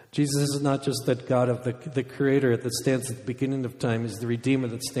 Jesus is not just that God of the Creator that stands at the beginning of time. He's the Redeemer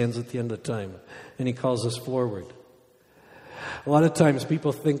that stands at the end of time. And He calls us forward. A lot of times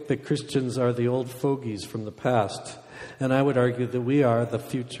people think that Christians are the old fogies from the past. And I would argue that we are the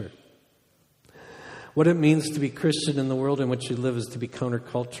future. What it means to be Christian in the world in which we live is to be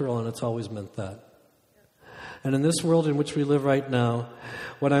countercultural, and it's always meant that. And in this world in which we live right now,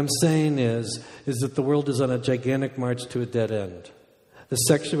 what I'm saying is that the world is on a gigantic march to a dead end. The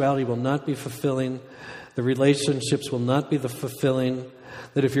sexuality will not be fulfilling. The relationships will not be the fulfilling.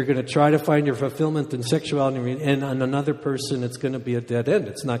 That if you're going to try to find your fulfillment in sexuality and on another person, it's going to be a dead end.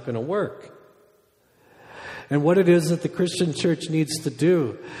 It's not going to work. And what it is that the Christian church needs to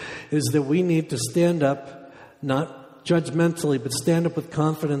do is that we need to stand up, not judgmentally, but stand up with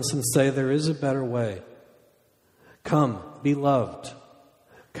confidence and say, there is a better way. Come, be loved.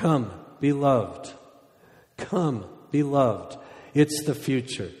 Come, be loved. Come, be loved. It's the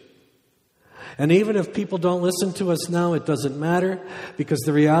future. And even if people don't listen to us now, it doesn't matter, because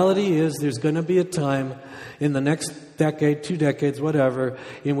the reality is there's going to be a time in the next decade, 2 decades, whatever,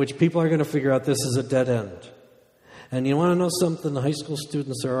 in which people are going to figure out this is a dead end. And you want to know something? The high school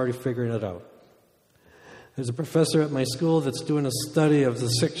students are already figuring it out. There's a professor at my school that's doing a study of the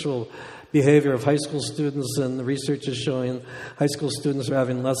sexual behavior of high school students, and the research is showing high school students are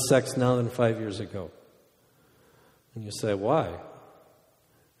having less sex now than 5 years ago. And you say, why?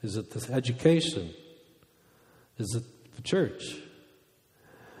 Is it the education? Is it the church?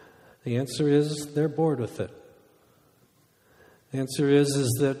 The answer is they're bored with it. The answer is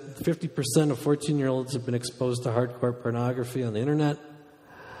that 50% of 14-year-olds have been exposed to hardcore pornography on the internet.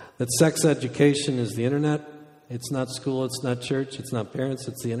 That sex education is the internet. It's not school, it's not church, it's not parents,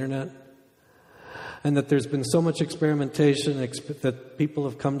 it's the internet. And that there's been so much experimentation that people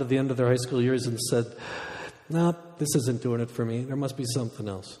have come to the end of their high school years and said, no, this isn't doing it for me. There must be something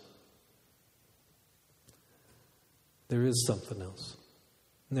else. There is something else.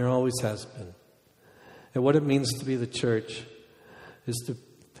 And there always has been. And what it means to be the church is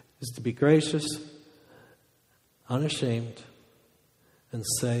to be gracious, unashamed, and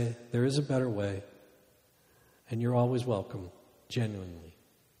say, there is a better way. And you're always welcome, genuinely,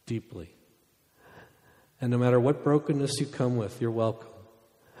 deeply. And no matter what brokenness you come with, you're welcome.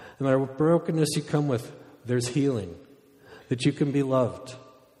 No matter what brokenness you come with, there's healing. that you can be loved.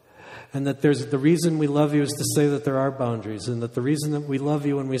 And that the reason we love you is to say that there are boundaries, and that the reason that we love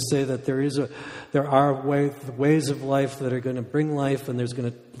you when we say that there are ways of life that are going to bring life, and there's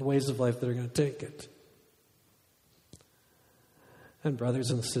ways of life that are going to take it. And brothers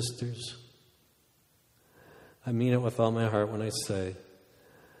and sisters, I mean it with all my heart when I say,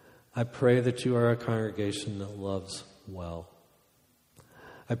 I pray that you are a congregation that loves well.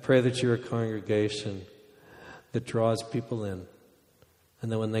 I pray that you're a congregation that draws people in. And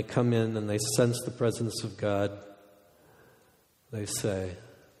then when they come in and they sense the presence of God, they say,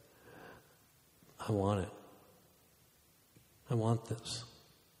 I want it. I want this.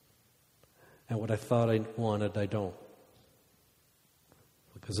 And what I thought I wanted, I don't.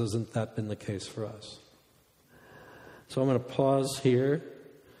 Because hasn't that been the case for us? So I'm going to pause here.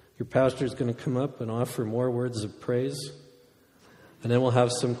 Your pastor is going to come up and offer more words of praise. And then we'll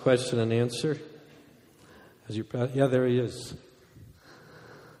have some question and answer. Yeah, there he is.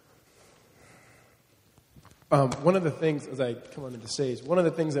 One of the things, as I come onto the stage, one of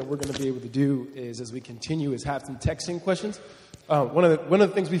the things that we're going to be able to do is, as we continue, is have some texting questions. One of the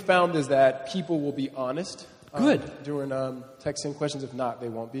things we found is that people will be honest. Good. During texting questions. If not, they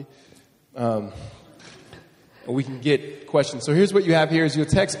won't be. We can get questions. So here's what you have here is you'll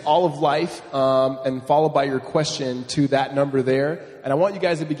text all of life and followed by your question to that number there. And I want you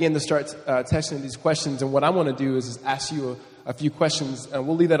guys to begin to start texting these questions. And what I want to do is ask you a few questions, and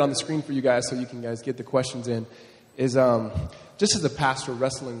we'll leave that on the screen for you guys so you can guys get the questions in, is just as a pastor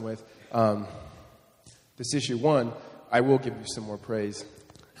wrestling with this issue. One, I will give you some more praise.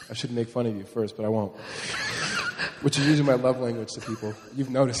 I should make fun of you first, but I won't. Which is using my love language to people. You've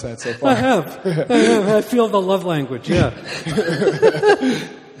noticed that so far. I have. I feel the love language, yeah.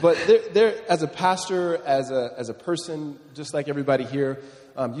 But there, as a pastor, as a person, just like everybody here,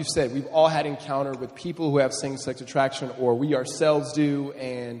 you said we've all had encounter with people who have same-sex attraction, or we ourselves do,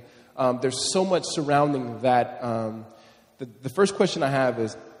 and there's so much surrounding that. The first question I have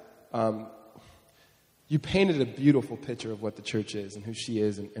is, you painted a beautiful picture of what the church is and who she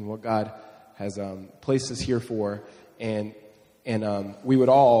is and what God has placed us here for, and we would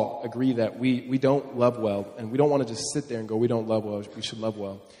all agree that we don't love well, and we don't want to just sit there and go, we don't love well, we should love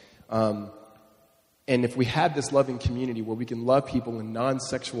well. And if we had this loving community where we can love people in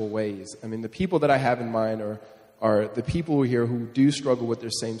non-sexual ways, I mean, the people that I have in mind are the people here who do struggle with their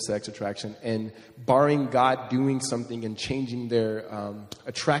same-sex attraction, and barring God doing something and changing their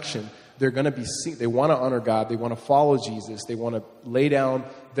attraction, they're going to be seen. They want to honor God. They want to follow Jesus. They want to lay down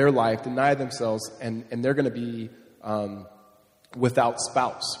their life, deny themselves, and they're going to be without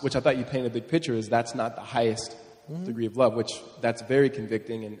spouse, which I thought you painted a big picture is that's not the highest degree of love, which that's very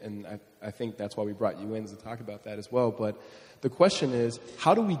convicting, and I think that's why we brought you in to talk about that as well. But the question is,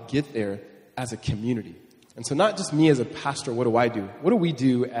 how do we get there as a community? And so not just me as a pastor, what do I do? What do we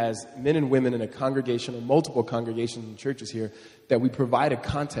do as men and women in a congregation or multiple congregations and churches here that we provide a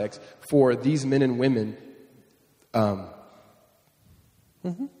context for these men and women that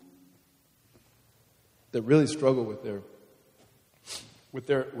really struggle with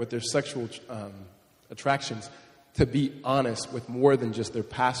their sexual attractions, to be honest with more than just their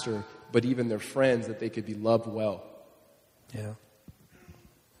pastor, but even their friends, that they could be loved well. Yeah.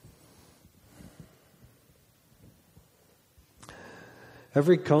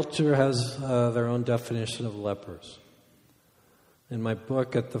 Every culture has their own definition of lepers. In my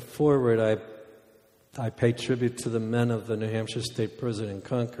book, at the foreword, I pay tribute to the men of the New Hampshire State Prison in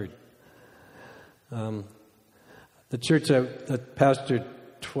Concord. The church that pastored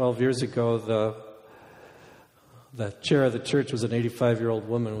 12 years ago, the chair of the church was an 85-year-old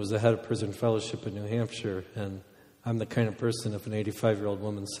woman who was the head of prison fellowship in New Hampshire. And I'm the kind of person, if an 85-year-old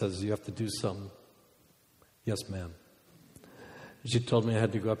woman says, you have to do something, yes, ma'am. She told me I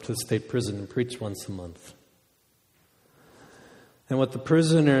had to go up to the state prison and preach once a month. And what the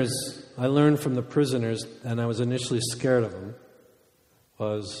prisoners, I learned from the prisoners, and I was initially scared of them,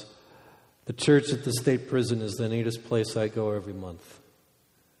 was the church at the state prison is the neatest place I go every month.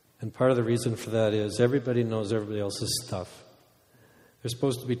 And part of the reason for that is everybody knows everybody else's stuff. There's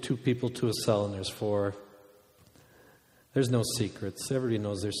supposed to be 2 people to a cell, and there's 4. There's no secrets. Everybody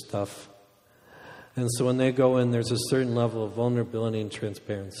knows their stuff. And so when they go in, there's a certain level of vulnerability and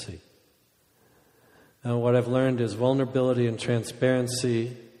transparency. And what I've learned is vulnerability and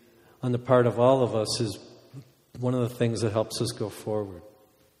transparency on the part of all of us is one of the things that helps us go forward.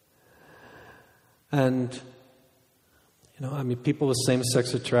 And, people with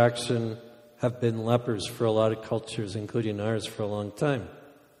same-sex attraction have been lepers for a lot of cultures, including ours, for a long time.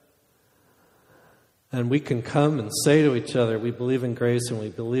 And we can come and say to each other, we believe in grace and we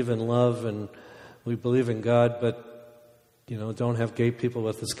believe in love and we believe in God, but, don't have gay people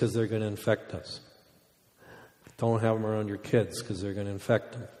with us because they're going to infect us. Don't have them around your kids because they're going to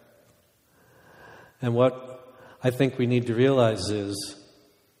infect them. And what I think we need to realize is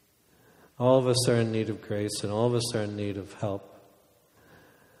all of us are in need of grace and all of us are in need of help.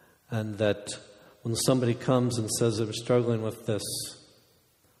 And that when somebody comes and says they're struggling with this,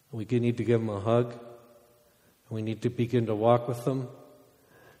 we need to give them a hug. And we need to begin to walk with them.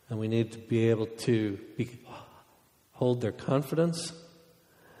 And we need to be able to hold their confidence.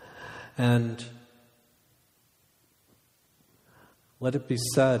 And let it be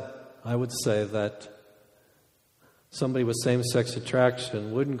said, I would say that somebody with same-sex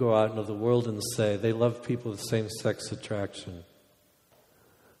attraction wouldn't go out into the world and say they love people with same-sex attraction,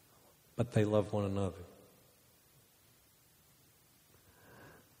 but they love one another.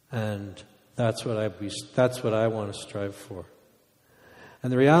 And that's what I want to strive for.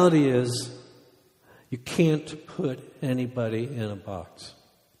 And the reality is, you can't put anybody in a box.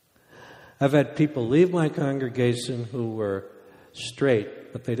 I've had people leave my congregation who were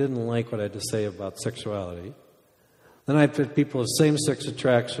straight, but they didn't like what I had to say about sexuality. Then I've had people of same-sex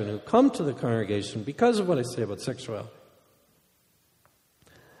attraction who come to the congregation because of what I say about sexuality.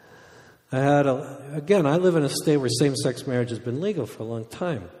 I live in a state where same-sex marriage has been legal for a long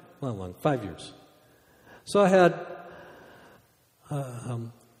time. Not long, 5 years. So I had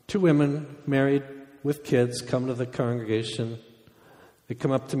 2 women married with kids come to the congregation. They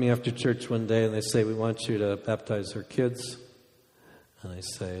come up to me after church one day and they say, "We want you to baptize our kids." And I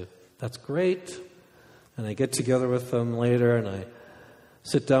say, "That's great." And I get together with them later and I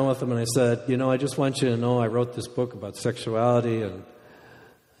sit down with them and I said, "I just want you to know I wrote this book about sexuality and,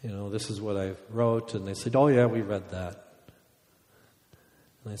 this is what I wrote." And they said, "Oh yeah, we read that."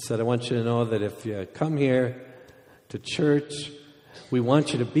 And I said, "I want you to know that if you come here to church, we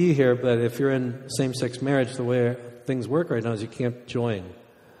want you to be here, but if you're in same-sex marriage, the way things work right now is you can't join."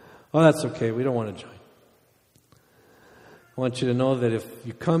 "Oh, that's okay. We don't want to join." "I want you to know that if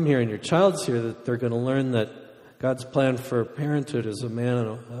you come here and your child's here, that they're going to learn that God's plan for parenthood is a man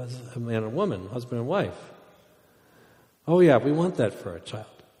and a woman, husband and wife." "Oh yeah, we want that for our child."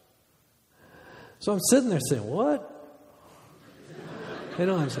 So I'm sitting there saying, "What?"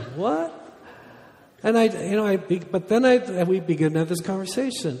 I'm saying, "What?" And we begin to have this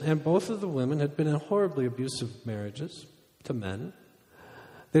conversation. And both of the women had been in horribly abusive marriages to men.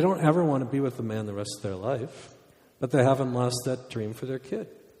 They don't ever want to be with a man the rest of their life, but they haven't lost that dream for their kid.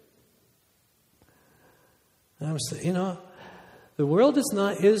 And I'm saying, the world is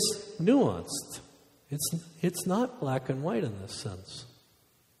nuanced. It's not black and white in this sense.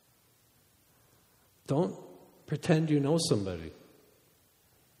 Don't pretend you know somebody.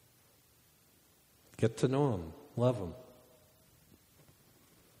 Get to know them. Love them.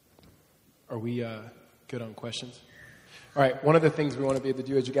 Are we good on questions? All right, one of the things we want to be able to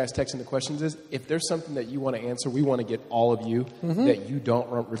do as you guys text in the questions is, if there's something that you want to answer, we want to get all of you that you don't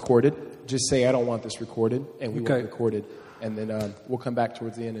want recorded. Just say, "I don't want this recorded," and we want it recorded. And then we'll come back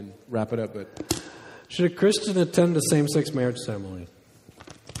towards the end and wrap it up. But should a Christian attend a same-sex marriage ceremony?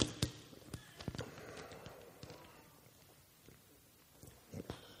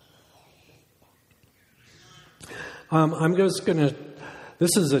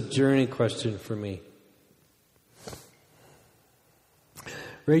 This is a journey question for me.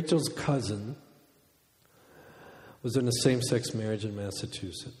 Rachel's cousin was in a same-sex marriage in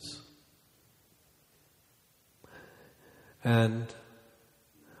Massachusetts. And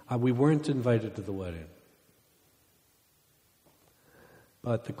we weren't invited to the wedding.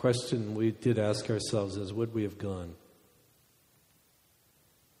 But the question we did ask ourselves is, would we have gone?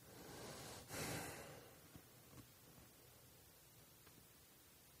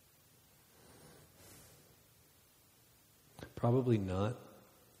 Probably not.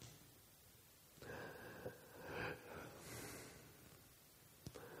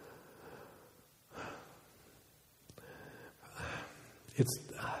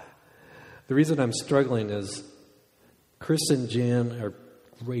 The reason I'm struggling is Chris and Jan are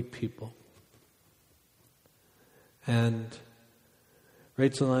great people. And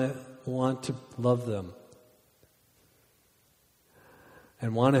Rachel and I want to love them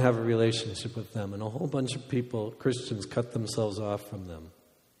and want to have a relationship with them. And a whole bunch of people, Christians, cut themselves off from them.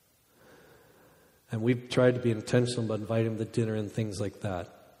 And we've tried to be intentional about inviting them to dinner and things like that.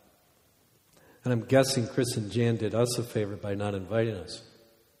 And I'm guessing Chris and Jan did us a favor by not inviting us,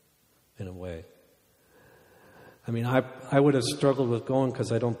 in a way. I mean, I would have struggled with going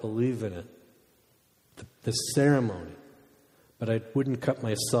because I don't believe in it, the ceremony. But I wouldn't cut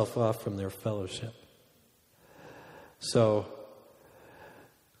myself off from their fellowship. So,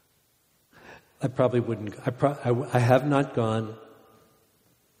 I probably wouldn't. I have not gone.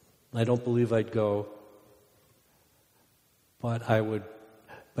 I don't believe I'd go. But I would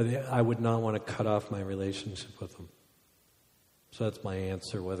not want to cut off my relationship with them. So that's my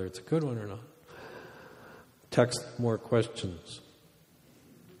answer, whether it's a good one or not. Text more questions.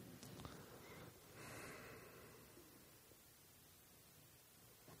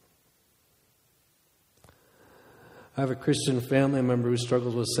 I have a Christian family member who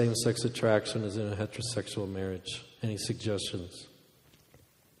struggles with same-sex attraction, is in a heterosexual marriage. Any suggestions?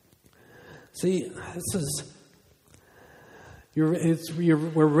 See,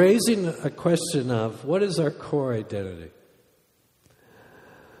 we're raising a question of what is our core identity?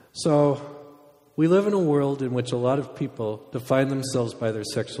 So, we live in a world in which a lot of people define themselves by their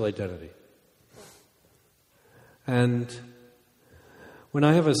sexual identity. And when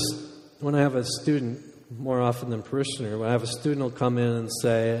I have a student, more often than parishioner, when I have a student will come in and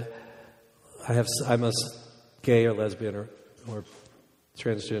say, I'm a gay or lesbian or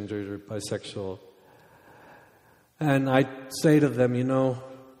transgender or bisexual. And I say to them, I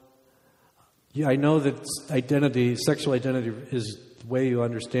know that sexual identity is the way you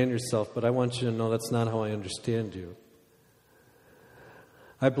understand yourself, but I want you to know that's not how I understand you.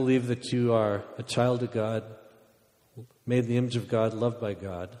 I believe that you are a child of God, made in the image of God, loved by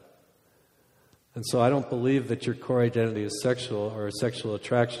God. And so I don't believe that your core identity is sexual or sexual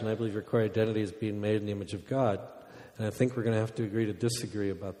attraction. I believe your core identity is being made in the image of God. And I think we're going to have to agree to disagree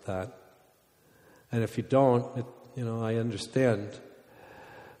about that. And if you don't, I understand.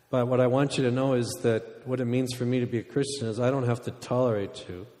 But what I want you to know is that what it means for me to be a Christian is I don't have to tolerate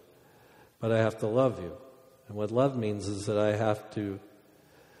you, but I have to love you. And what love means is that I have to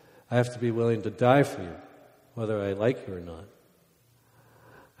be willing to die for you, whether I like you or not.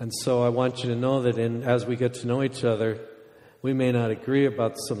 And so I want you to know that as we get to know each other, we may not agree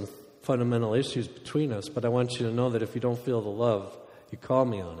about some fundamental issues between us, but I want you to know that if you don't feel the love, you call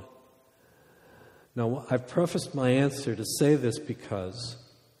me on it. Now, I've prefaced my answer to say this because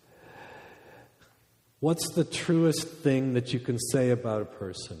what's the truest thing that you can say about a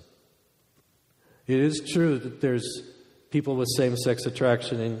person? It is true that there's people with same-sex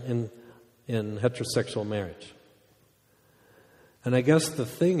attraction in heterosexual marriage. And I guess the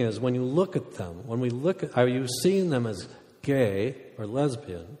thing is, when you look at them, are you seeing them as gay or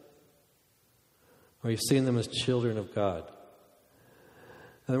lesbian? Or are you seeing them as children of God?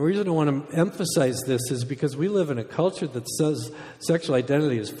 And the reason I want to emphasize this is because we live in a culture that says sexual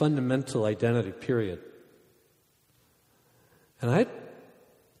identity is fundamental identity, period. And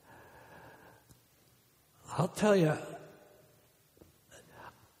I'll tell you,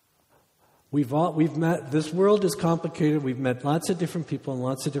 we've met, this world is complicated. We've met lots of different people in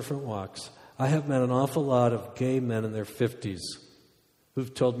lots of different walks. I have met an awful lot of gay men in their 50s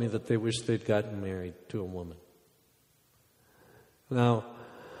who've told me that they wish they'd gotten married to a woman. Now,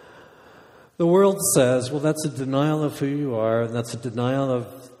 the world says, well, that's a denial of who you are, and that's a denial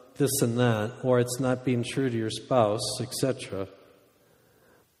of this and that, or it's not being true to your spouse, etc.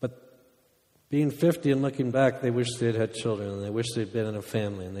 But being 50 and looking back, they wish they'd had children, and they wish they'd been in a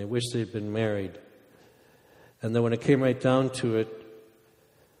family, and they wish they'd been married. And then when it came right down to it,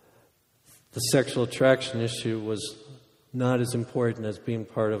 the sexual attraction issue was not as important as being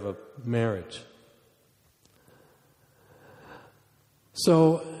part of a marriage.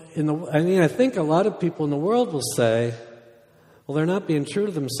 So, I think a lot of people in the world will say, well, they're not being true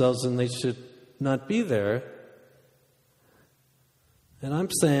to themselves and they should not be there. And I'm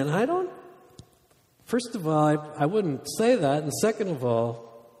saying, first of all, I wouldn't say that. And second of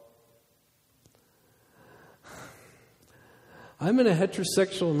all, I'm in a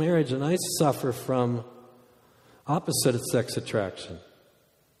heterosexual marriage and I suffer from opposite sex attraction.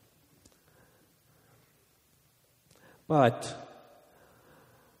 But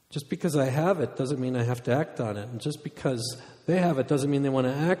just because I have it doesn't mean I have to act on it. And just because they have it doesn't mean they want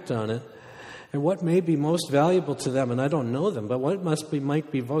to act on it. And what may be most valuable to them, and I don't know them, but what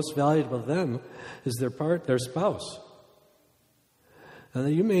might be most valuable to them is their spouse.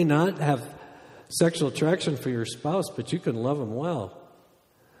 And you may not have sexual attraction for your spouse, but you can love them well.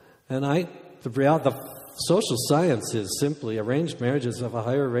 And the social science is simply arranged marriages have a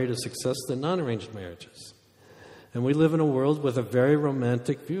higher rate of success than non-arranged marriages. And we live in a world with a very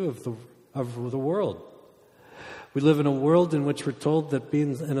romantic view of the world. We live in a world in which we're told that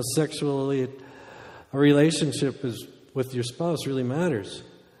being in a relationship with your spouse really matters.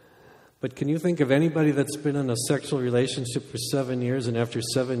 But can you think of anybody that's been in a sexual relationship for 7 years, and after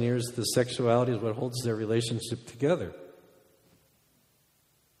 7 years, the sexuality is what holds their relationship together?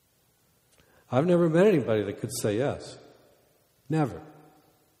 I've never met anybody that could say yes. Never.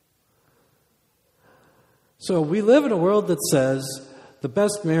 So we live in a world that says the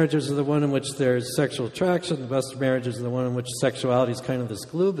best marriages are the one in which there's sexual attraction, the best marriages are the one in which sexuality is kind of this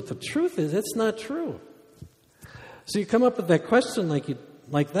glue, but the truth is it's not true. So you come up with that question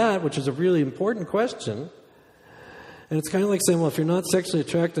like that, which is a really important question, and it's kind of like saying, well, if you're not sexually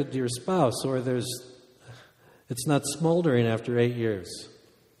attracted to your spouse, or it's not smoldering after 8 years.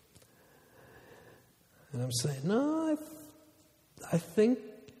 And I'm saying, no, I think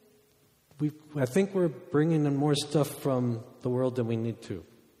we're bringing in more stuff from the world than we need to.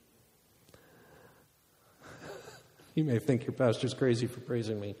 You may think your pastor's crazy for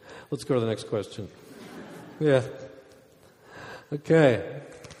praising me. Let's go to the next question. Yeah. Okay.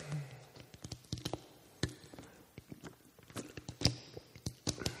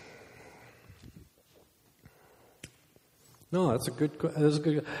 No, that's a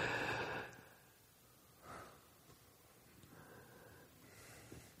good.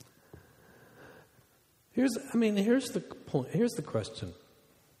 Here's the point. Here's the question.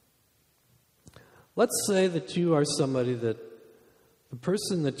 Let's say that you are somebody that the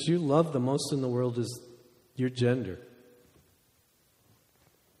person that you love the most in the world is your gender.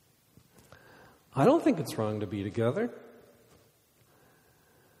 I don't think it's wrong to be together.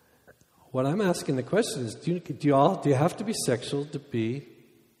 What I'm asking the question is, do you have to be sexual to be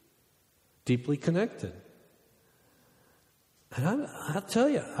deeply connected? And I'll tell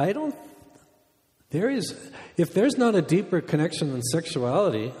you, if there's not a deeper connection than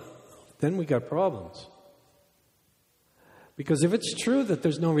sexuality, then we got problems. Because if it's true that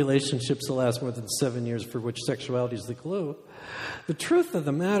there's no relationships that last more than 7 years for which sexuality is the glue, the truth of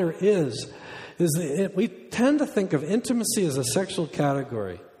the matter is that we tend to think of intimacy as a sexual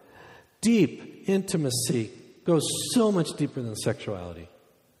category. Deep intimacy goes so much deeper than sexuality.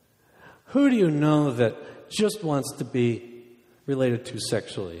 Who do you know that just wants to be related to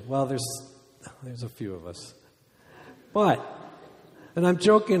sexually? Well, there's a few of us. And I'm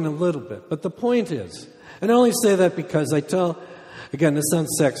joking a little bit, but the point is, and I only say that because again, this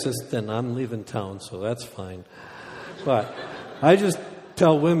sounds sexist, and I'm leaving town, so that's fine. But I just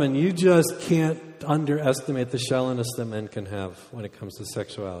tell women, you just can't underestimate the shallowness that men can have when it comes to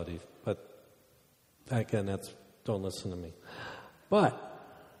sexuality. But again, don't listen to me. But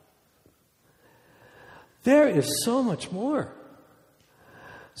there is so much more.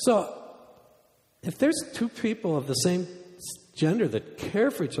 So if there's two people of the same gender that care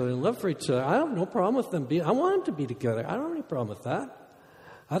for each other and love for each other, I have no problem with them I want them to be together. I don't have any problem with that.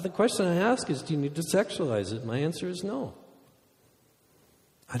 The question I ask is, do you need to sexualize it? My answer is no.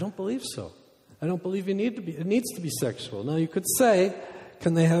 I don't believe so. I don't believe it needs to be sexual. Now you could say,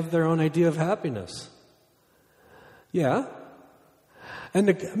 can they have their own idea of happiness? Yeah. And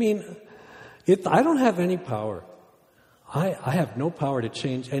I don't have any power. I have no power to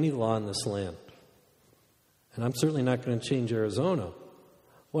change any law in this land. And I'm certainly not going to change Arizona.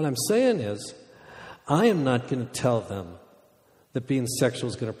 What I'm saying is, I am not going to tell them that being sexual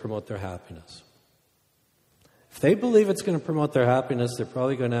is going to promote their happiness. If they believe it's going to promote their happiness, they're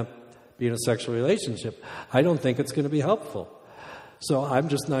probably going to be in a sexual relationship. I don't think it's going to be helpful. So I'm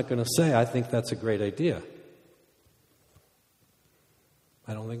just not going to say, I think that's a great idea.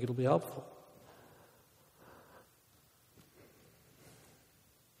 I don't think it'll be helpful.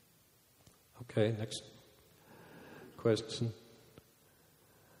 Okay, next question.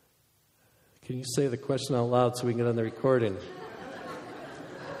 Can you say the question out loud so we can get on the recording?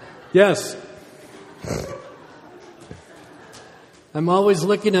 Yes. I'm always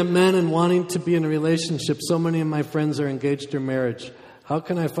looking at men and wanting to be in a relationship. So many of my friends are engaged or married. How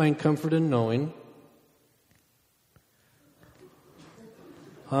can I find comfort in knowing?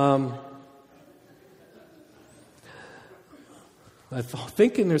 I'm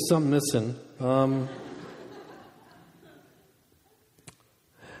thinking there's something missing.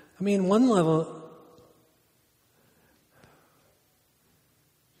 One level...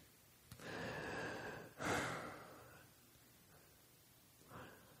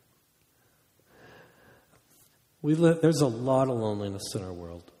 There's a lot of loneliness in our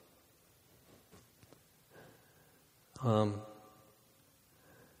world.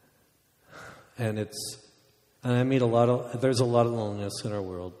 There's a lot of loneliness in our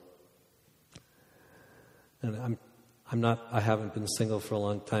world. And I haven't been single for a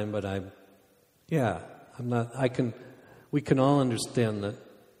long time, but we can all understand that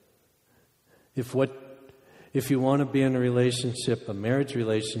if you want to be in a relationship, a marriage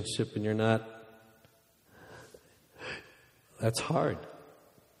relationship, and you're not, that's hard.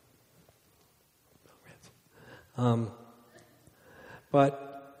 But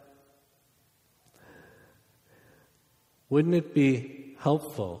wouldn't it be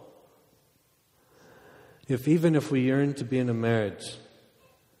helpful even if we yearned to be in a marriage,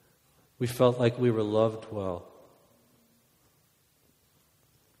 we felt like we were loved well.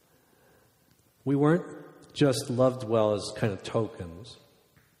 We weren't just loved well as kind of tokens.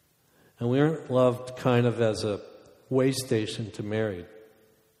 And we weren't loved kind of as a way station to married.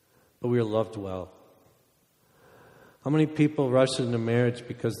 But we were loved well. How many people rush into marriage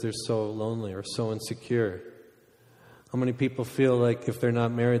because they're so lonely or so insecure? How many people feel like if they're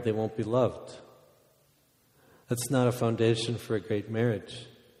not married, they won't be loved? That's not a foundation for a great marriage.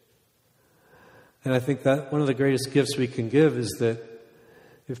 And I think that one of the greatest gifts we can give is that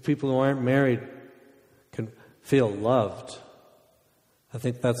if people who aren't married can feel loved, I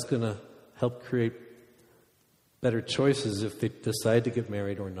think that's going to help create better choices if they decide to get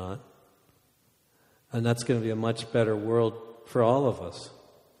married or not. And that's going to be a much better world for all of us.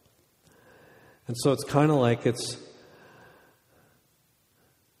 And so it's kind of like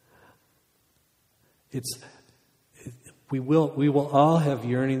we will all have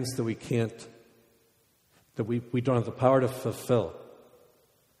yearnings that we can't, that we don't have the power to fulfill.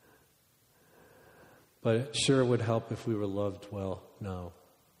 But it sure would help if we were loved well now.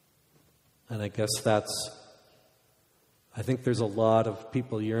 And I guess I think there's a lot of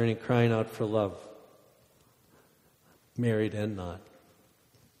people yearning, crying out for love, married and not.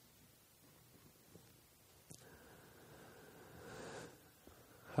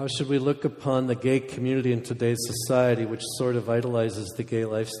 How should we look upon the gay community in today's society, which sort of idolizes the gay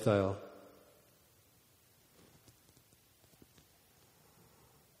lifestyle?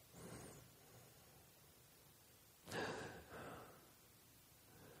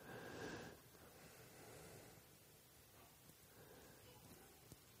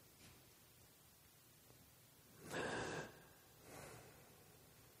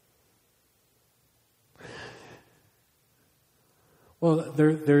 Well,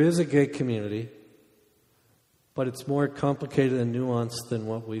 there is a gay community, but it's more complicated and nuanced than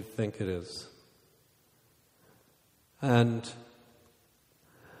what we think it is. And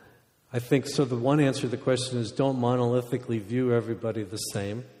I think, so the one answer to the question is don't monolithically view everybody the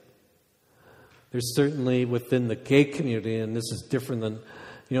same. There's certainly within the gay community, and this is different than,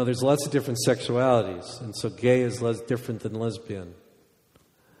 there's lots of different sexualities, and so gay is less different than lesbian.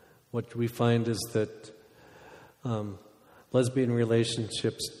 What we find is that lesbian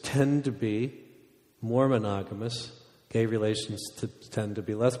relationships tend to be more monogamous. Gay relations tend to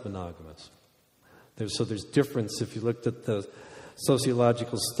be less monogamous. There's difference if you looked at the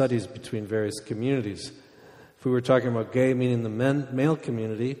sociological studies between various communities. If we were talking about gay, meaning the male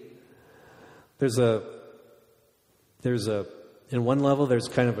community, in one level, there's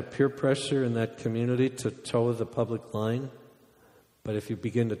kind of a peer pressure in that community to toe the public line. But if you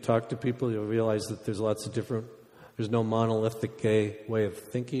begin to talk to people, you'll realize that there's no monolithic gay way of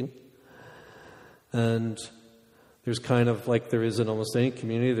thinking. And there's kind of, like there is in almost any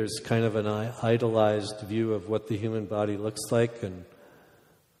community, there's kind of an idolized view of what the human body looks like and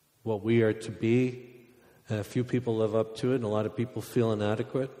what we are to be. And a few people live up to it, and a lot of people feel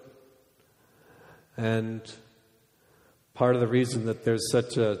inadequate. And part of the reason that there's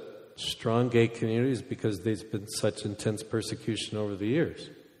such a strong gay community is because there's been such intense persecution over the years.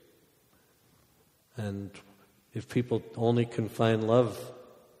 And if people only can find love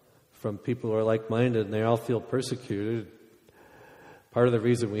from people who are like-minded and they all feel persecuted, part of the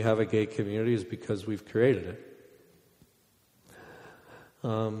reason we have a gay community is because we've created it.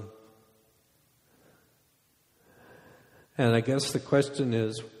 And I guess the question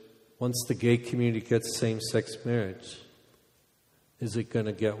is, once the gay community gets same-sex marriage, is it going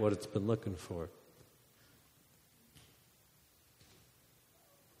to get what it's been looking for?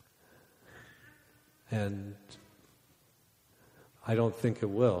 And I don't think it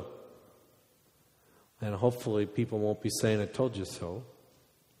will. And hopefully people won't be saying, I told you so.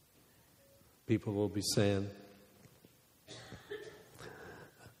 People will be saying,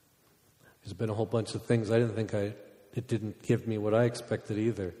 there's been a whole bunch of things it didn't give me what I expected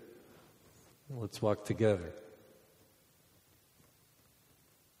either. Let's walk together.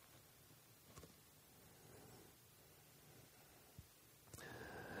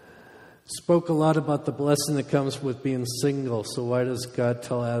 Spoke a lot about the blessing that comes with being single. So why does God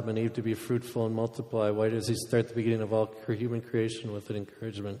tell Adam and Eve to be fruitful and multiply? Why does he start the beginning of all human creation with an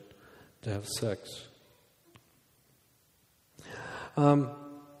encouragement to have sex?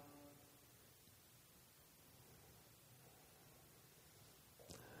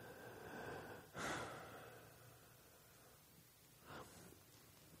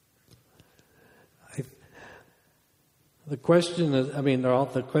 The question is,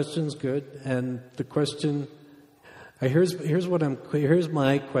 the question's good, and the question, here's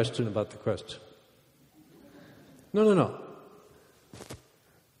my question about the question. No.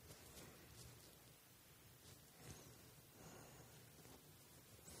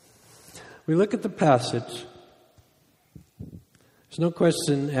 We look at the passage. There's no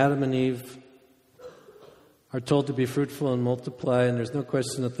question Adam and Eve are told to be fruitful and multiply, and there's no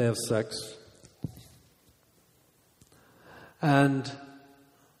question that they have sex. And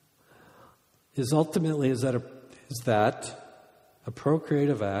is that a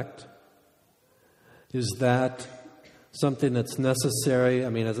procreative act? Is that something that's necessary? I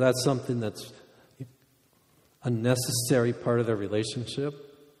mean, is that something that's a necessary part of their relationship?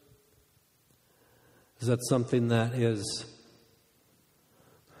 Is that something that is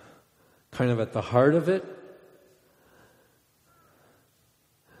kind of at the heart of it?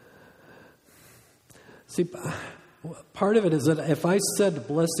 See, part of it is that if I said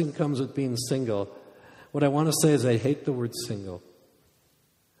blessing comes with being single, what I want to say is I hate the word single.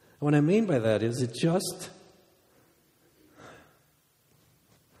 And what I mean by that is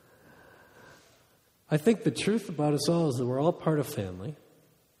I think the truth about us all is that we're all part of family.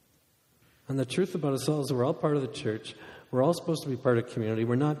 And the truth about us all is that we're all part of the church. We're all supposed to be part of community.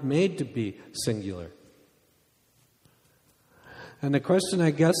 We're not made to be singular. And the question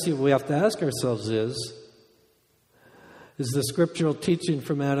I guess we have to ask ourselves is the scriptural teaching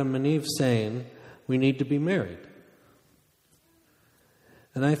from Adam and Eve saying we need to be married?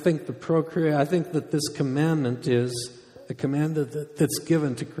 And I think that this commandment is a commandment that's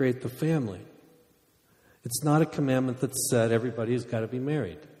given to create the family. It's not a commandment that said everybody's got to be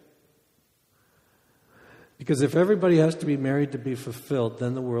married. Because if everybody has to be married to be fulfilled,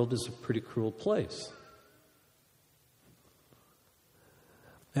 then the world is a pretty cruel place.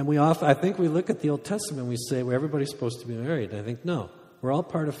 And I think we look at the Old Testament and we say, well, everybody's supposed to be married. And I think, no, we're all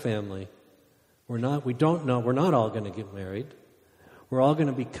part of family. We're not all going to get married. We're all going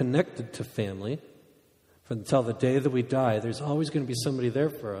to be connected to family until the day that we die. There's always going to be somebody there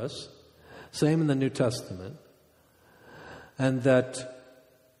for us. Same in the New Testament. And that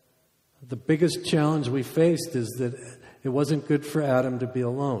the biggest challenge we faced is that it wasn't good for Adam to be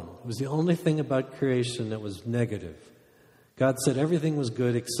alone. It was the only thing about creation that was negative. God said everything was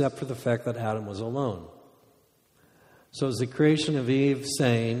good except for the fact that Adam was alone. So is the creation of Eve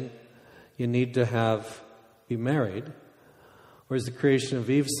saying you need to be married? Or is the creation of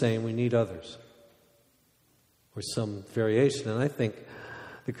Eve saying we need others? Or some variation. And I think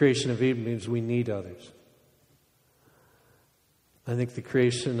the creation of Eve means we need others. I think the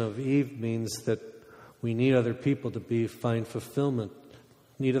creation of Eve means that we need other people to find fulfillment.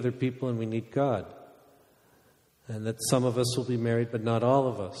 We need other people and we need God. And that some of us will be married, but not all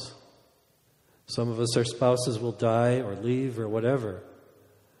of us. Some of us, our spouses will die or leave or whatever.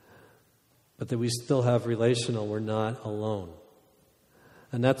 But that we still have relational, we're not alone.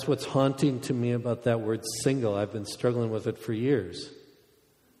 And that's what's haunting to me about that word single. I've been struggling with it for years.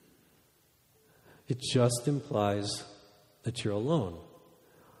 It just implies that you're alone.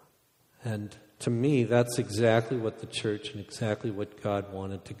 And to me, that's exactly what the church and exactly what God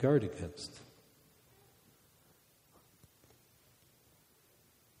wanted to guard against.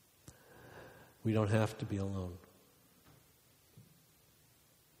 We don't have to be alone.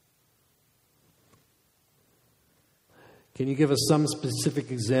 Can you give us some specific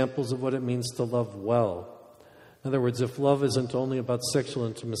examples of what it means to love well? In other words, if love isn't only about sexual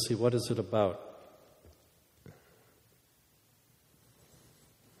intimacy, what is it about?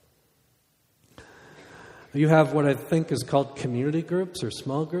 You have what I think is called community groups or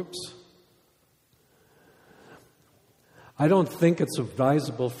small groups. I don't think it's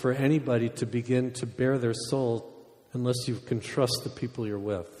advisable for anybody to begin to bare their soul unless you can trust the people you're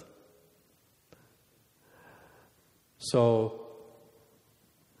with.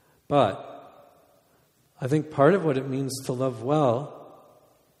 But I think part of what it means to love well,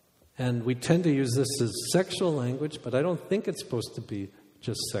 and we tend to use this as sexual language, but I don't think it's supposed to be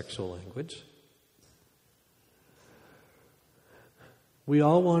just sexual language. We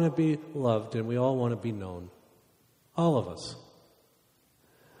all want to be loved and we all want to be known. All of us.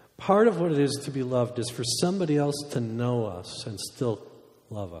 Part of what it is to be loved is for somebody else to know us and still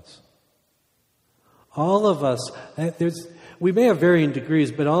love us. All of us, we may have varying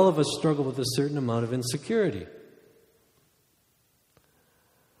degrees, but all of us struggle with a certain amount of insecurity.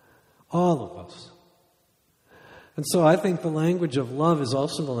 All of us. And so I think the language of love is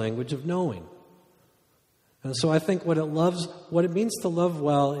also the language of knowing. And so I think what it means to love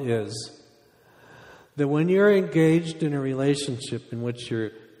well is that when you're engaged in a relationship in which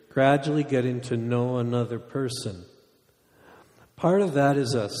you're gradually getting to know another person, part of that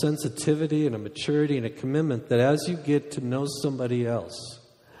is a sensitivity and a maturity and a commitment that as you get to know somebody else,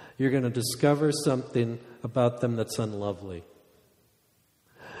 you're going to discover something about them that's unlovely.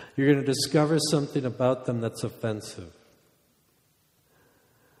 You're going to discover something about them that's offensive.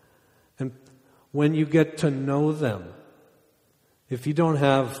 And when you get to know them, if you don't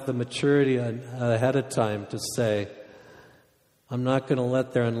have the maturity ahead of time to say, I'm not going to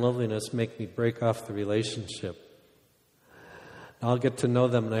let their unloveliness make me break off the relationship. I'll get to know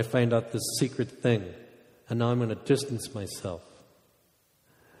them and I find out this secret thing, and now I'm going to distance myself.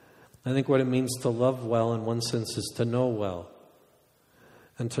 I think what it means to love well in one sense is to know well.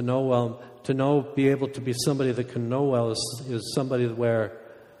 And to know well, be able to be somebody that can know well is somebody where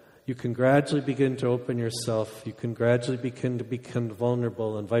you can gradually begin to open yourself, you can gradually begin to become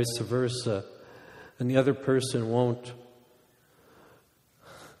vulnerable, and vice versa, and the other person won't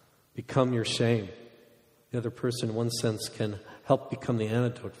become your shame. The other person, in one sense, can help become the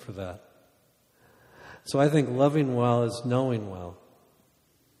antidote for that. So I think loving well is knowing well.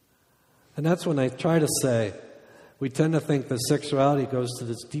 And that's when I try to say, we tend to think that sexuality goes to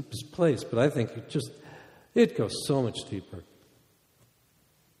this deepest place, but I think it goes so much deeper.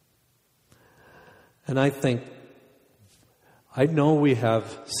 And I know we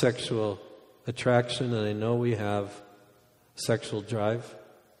have sexual attraction, and I know we have sexual drive,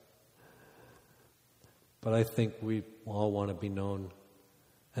 but I think we all want to be known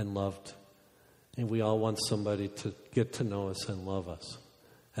and loved, and we all want somebody to get to know us and love us.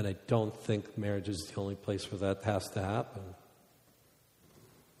 And I don't think marriage is the only place where that has to happen.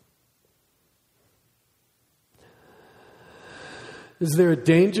 Is there a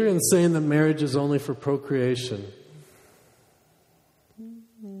danger in saying that marriage is only for procreation?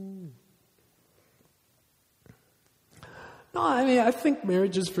 No, I think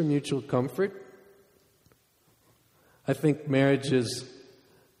marriage is for mutual comfort. I think marriage is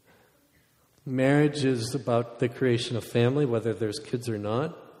about the creation of family, whether there's kids or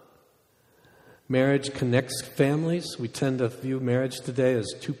not. Marriage connects families. We tend to view marriage today as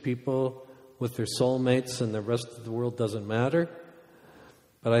two people with their soulmates and the rest of the world doesn't matter.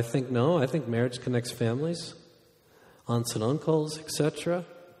 But I think marriage connects families, aunts and uncles, etc.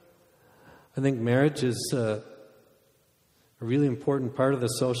 I think marriage is a really important part of the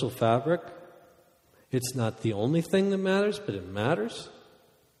social fabric. It's not the only thing that matters, but it matters.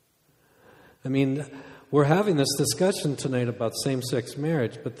 We're having this discussion tonight about same-sex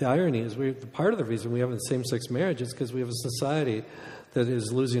marriage, but the irony is part of the reason we have same-sex marriage is because we have a society that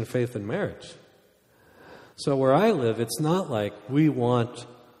is losing faith in marriage. So where I live, it's not like we want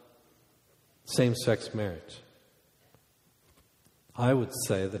same-sex marriage. I would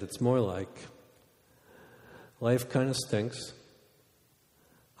say that it's more like life kind of stinks.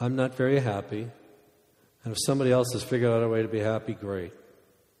 I'm not very happy. And if somebody else has figured out a way to be happy, great.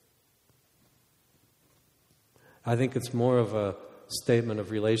 I think it's more of a statement of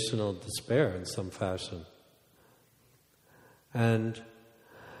relational despair in some fashion. And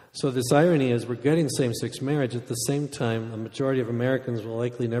so this irony is we're getting same-sex marriage. At the same time, a majority of Americans will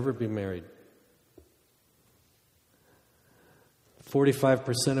likely never be married.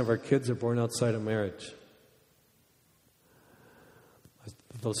 45% of our kids are born outside of marriage.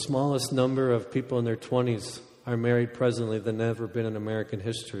 The smallest number of people in their 20s are married presently than ever been in American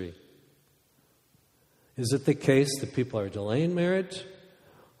history. Is it the case that people are delaying marriage,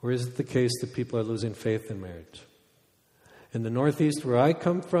 or is it the case that people are losing faith in marriage? In the Northeast, where I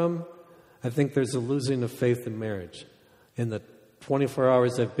come from, I think there's a losing of faith in marriage. In the 24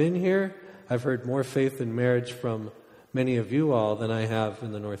 hours I've been here, I've heard more faith in marriage from many of you all than I have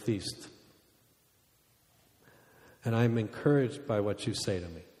in the Northeast. And I'm encouraged by what you say to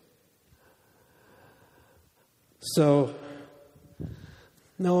me. So,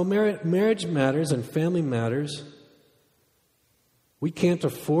 no, marriage matters and family matters. We can't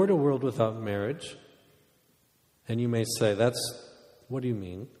afford a world without marriage. And you may say, what do you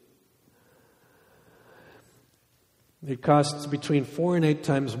mean? It costs between 4 and 8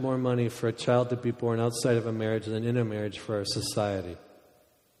 times more money for a child to be born outside of a marriage than in a marriage for our society.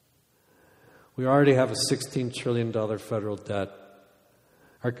 We already have a $16 trillion federal debt.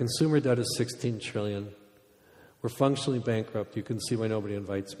 Our consumer debt is $16 trillion. We're functionally bankrupt. You can see why nobody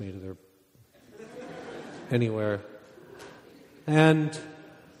invites me to their anywhere. And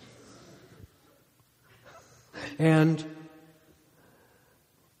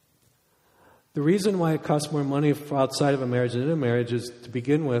the reason why it costs more money for outside of a marriage than in a marriage is, to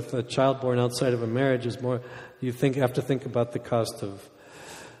begin with, a child born outside of a marriage is more. You have to think about the cost of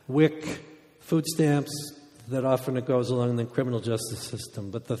WIC, food stamps, that often it goes along the criminal justice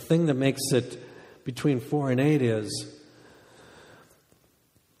system. But the thing that makes it between 4 and 8 is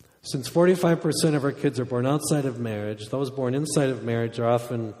Since 45% of our kids are born outside of marriage, those born inside of marriage are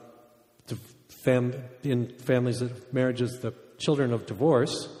often in families of marriages, the children of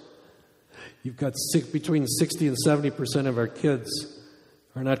divorce. You've got between 60 and 70% of our kids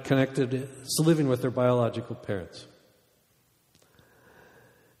are not connected, living with their biological parents.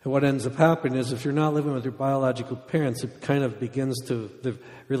 And what ends up happening is if you're not living with your biological parents, it kind of the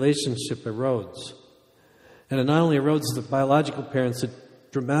relationship erodes. And it not only erodes the biological parents, it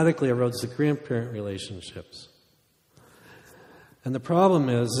dramatically erodes the grandparent relationships. And the problem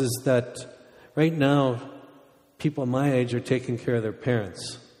is that right now, people my age are taking care of their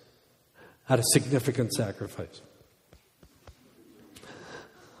parents at a significant sacrifice.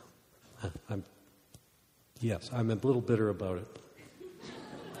 I'm a little bitter about it.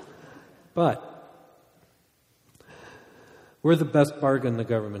 But we're the best bargain the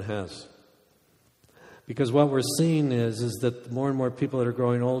government has. Because what we're seeing is that more and more people that are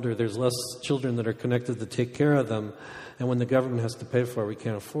growing older, there's less children that are connected to take care of them, and when the government has to pay for it, we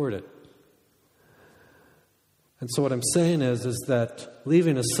can't afford it. And so what I'm saying is that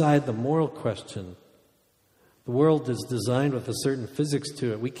leaving aside the moral question, the world is designed with a certain physics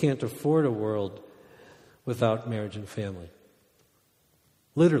to it. We can't afford a world without marriage and family.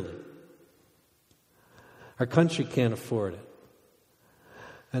 Literally. Our country can't afford it.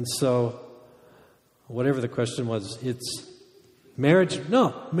 And so, whatever the question was, it's marriage.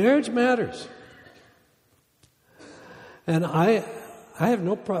 No, marriage matters. And I have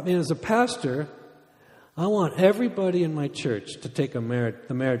no problem. As a pastor, I want everybody in my church to take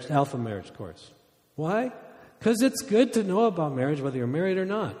the Alpha Marriage course. Why? Because it's good to know about marriage, whether you're married or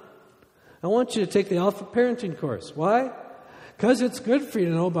not. I want you to take the Alpha Parenting course. Why? Because it's good for you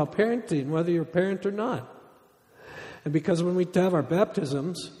to know about parenting, whether you're a parent or not. And because when we have our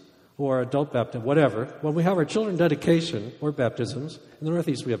baptisms, or adult baptism, whatever, when we have our children dedication or baptisms, in the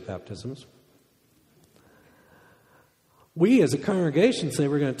Northeast we have baptisms, we as a congregation say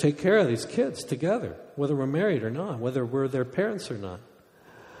we're going to take care of these kids together, whether we're married or not, whether we're their parents or not.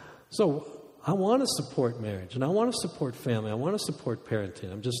 So I want to support marriage, and I want to support family, I want to support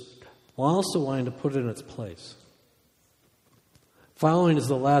parenting. I'm just also wanting to put it in its place. Following is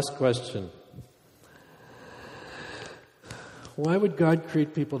the last question. Why would God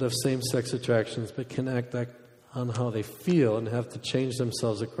create people to have same-sex attractions but can act on how they feel and have to change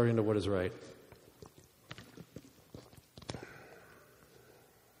themselves according to what is right?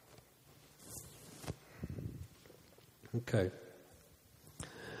 Okay.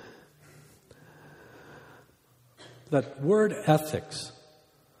 That word ethics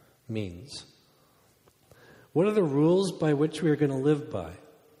means, what are the rules by which we are going to live by?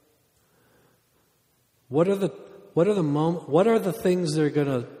 What are the things that are going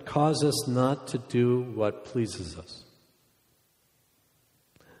to cause us not to do what pleases us?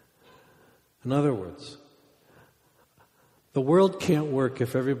 In other words, the world can't work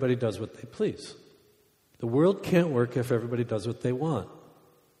if everybody does what they please. The world can't work if everybody does what they want.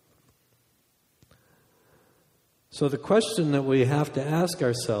 So the question that we have to ask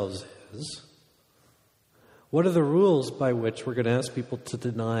ourselves is, what are the rules by which we're going to ask people to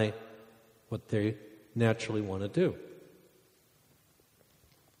deny what they naturally want to do?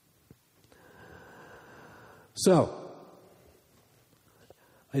 So,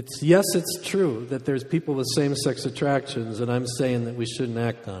 it's true that there's people with same-sex attractions, and I'm saying that we shouldn't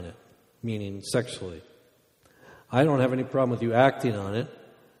act on it, meaning sexually. I don't have any problem with you acting on it,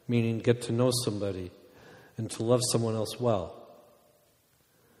 meaning get to know somebody and to love someone else well.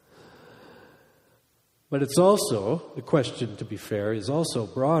 But it's also, the question, to be fair, is also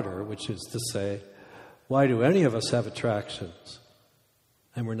broader, which is to say, why do any of us have attractions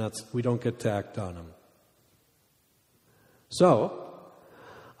and we don't get to act on them? So,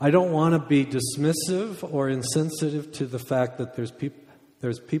 I don't want to be dismissive or insensitive to the fact that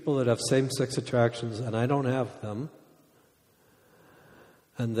there's people that have same-sex attractions and I don't have them.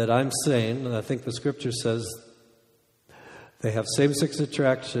 And that I'm saying, and I think the scripture says, they have same-sex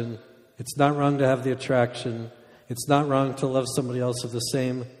attraction. It's not wrong to have the attraction. It's not wrong to love somebody else of the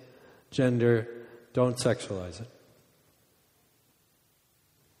same gender. Don't sexualize it.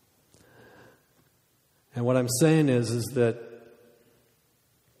 And what I'm saying is that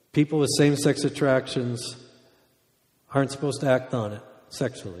people with same-sex attractions aren't supposed to act on it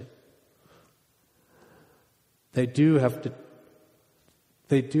sexually. They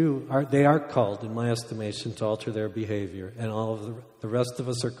are called, in my estimation, to alter their behavior, and all of the rest of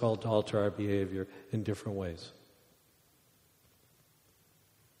us are called to alter our behavior in different ways.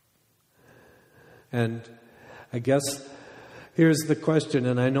 And I guess here's the question,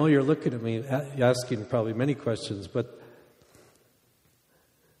 and I know you're looking at me asking probably many questions, but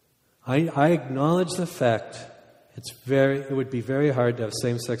I acknowledge the fact it would be very hard to have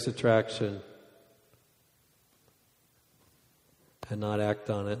same-sex attraction and not act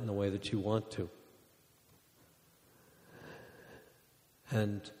on it in the way that you want to.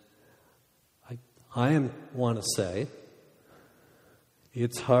 And I want to say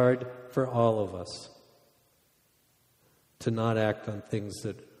it's hard for all of us to not act on things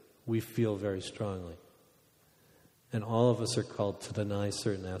that we feel very strongly. And all of us are called to deny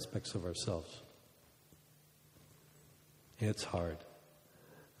certain aspects of ourselves. It's hard.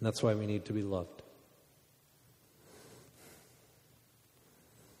 And that's why we need to be loved.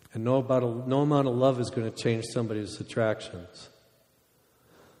 And no amount of love is going to change somebody's attractions.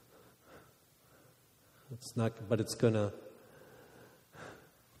 It's not, but it's going to.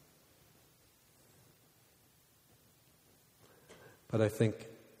 But I think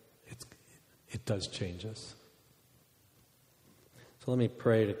it does change us. So let me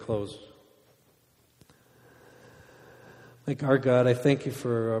pray to close. Like our God, I thank you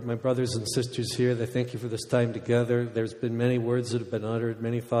for my brothers and sisters here. I thank you for this time together. There's been many words that have been uttered,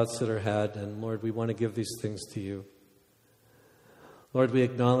 many thoughts that are had, and Lord, we want to give these things to you. Lord, we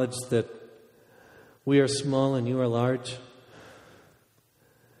acknowledge that we are small and you are large.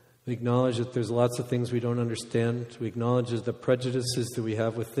 We acknowledge that there's lots of things we don't understand. We acknowledge the prejudices that we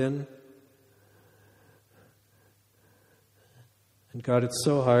have within. And God, it's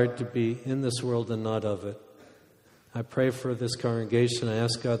so hard to be in this world and not of it. I pray for this congregation. I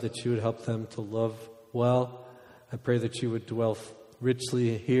ask God that you would help them to love well. I pray that you would dwell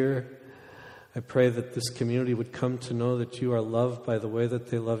richly here. I pray that this community would come to know that you are loved by the way that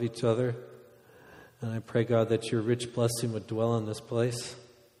they love each other. And I pray, God, that your rich blessing would dwell on this place.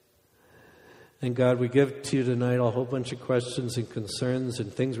 And God, we give to you tonight a whole bunch of questions and concerns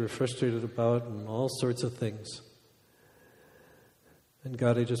and things we're frustrated about and all sorts of things. And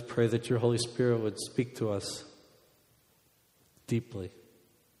God, I just pray that your Holy Spirit would speak to us deeply.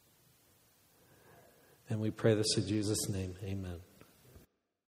 And we pray this in Jesus' name. Amen.